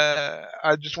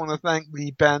 I just want to thank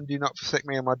the band Do Not Forsake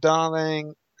Me, My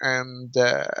Darling, and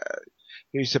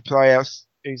who's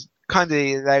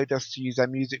kindly allowed us to use their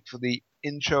music for the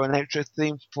intro and outro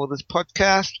theme for this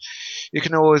podcast. You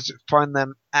can always find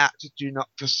them at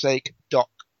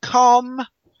donotforsake.com.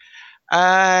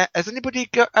 Has anybody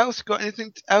else got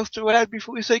anything else to add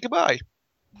before we say goodbye?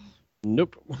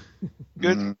 Nope.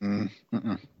 Good. Do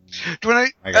you want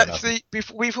to actually,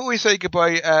 before we say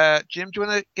goodbye, Jim, do you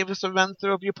want to give us a run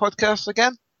through of your podcast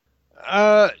again?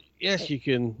 Yes, you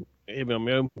can hear me on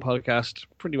my own podcast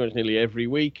pretty much nearly every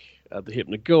week. The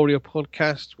Hypnagoria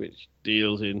podcast, which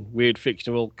deals in weird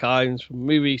fiction of all kinds, from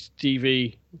movies to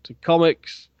TV to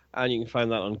comics. And you can find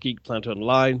that on Geek Planet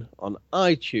Online, on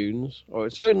iTunes, or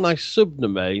its own nice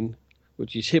subdomain,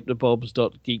 which is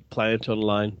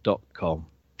hypnobobs.geekplanetonline.com.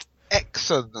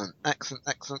 Excellent.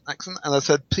 And I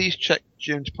said, please check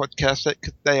Jim's podcast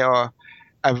because they are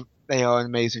an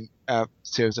amazing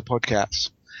series of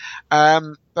podcasts.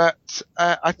 But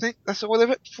I think that's all of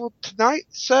it for tonight.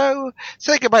 So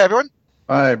say goodbye, everyone.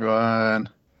 Bye, everyone.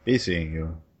 Be seeing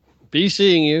you. Be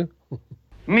seeing you.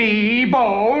 Me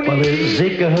bone. Well,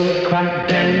 Ezekiel cried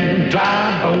down,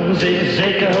 dry bones.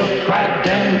 Ezekiel cried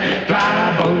down,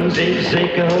 dry bones.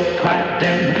 Ezekiel cried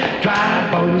down,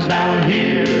 dry bones. Now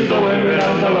hear the word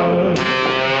of the Lord.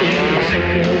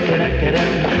 Ezekiel connected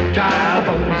him, dry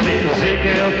bones.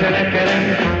 Ezekiel connected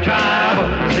him, dry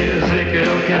bones.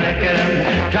 Ezekiel connected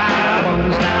him, dry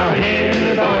bones. Now hear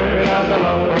the word of the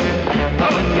Lord.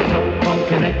 Bone, your toe bone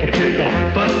connected to your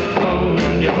foot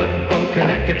bone, your foot bone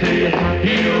connected to your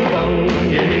heel bone,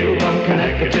 your heel bone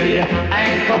connected to your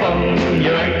ankle bone,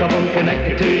 your ankle bone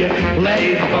connected to your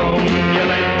leg bone, your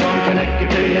leg bone connected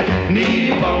to your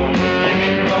knee bone, your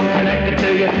knee bone connected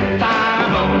to your thigh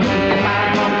bone, your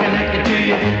thigh bone connected to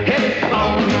your hip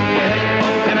bone, your hip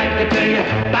bone connected to your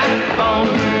backbone,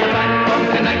 your backbone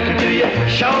connected to your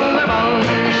shoulder bone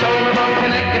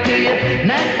connected to your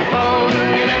neck bone,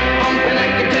 your neck bone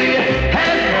connected to your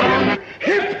head bone.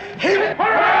 Hip, hip,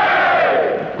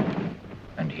 hooray!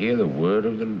 And hear the word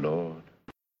of the Lord.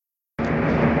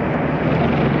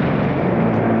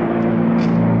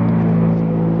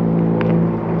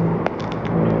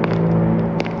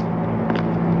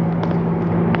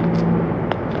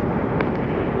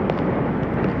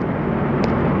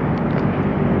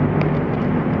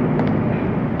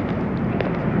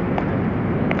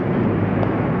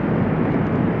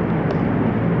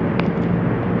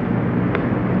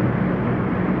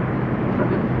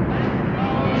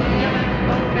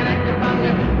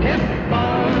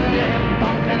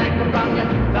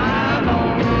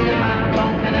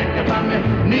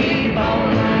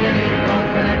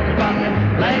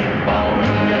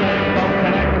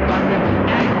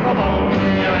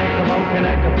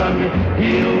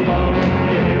 heel bone,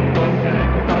 your heel bone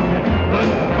connected from your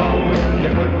foot bone,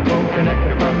 your foot bone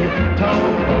connected from your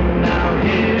toe bone. Now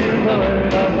hear the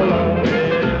word of the Lord.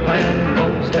 When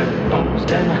bone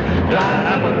stem,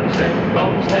 dry bone stem,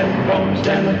 bone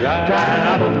stem,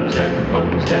 dry bone stem,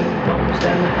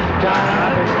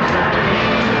 dry bone stem.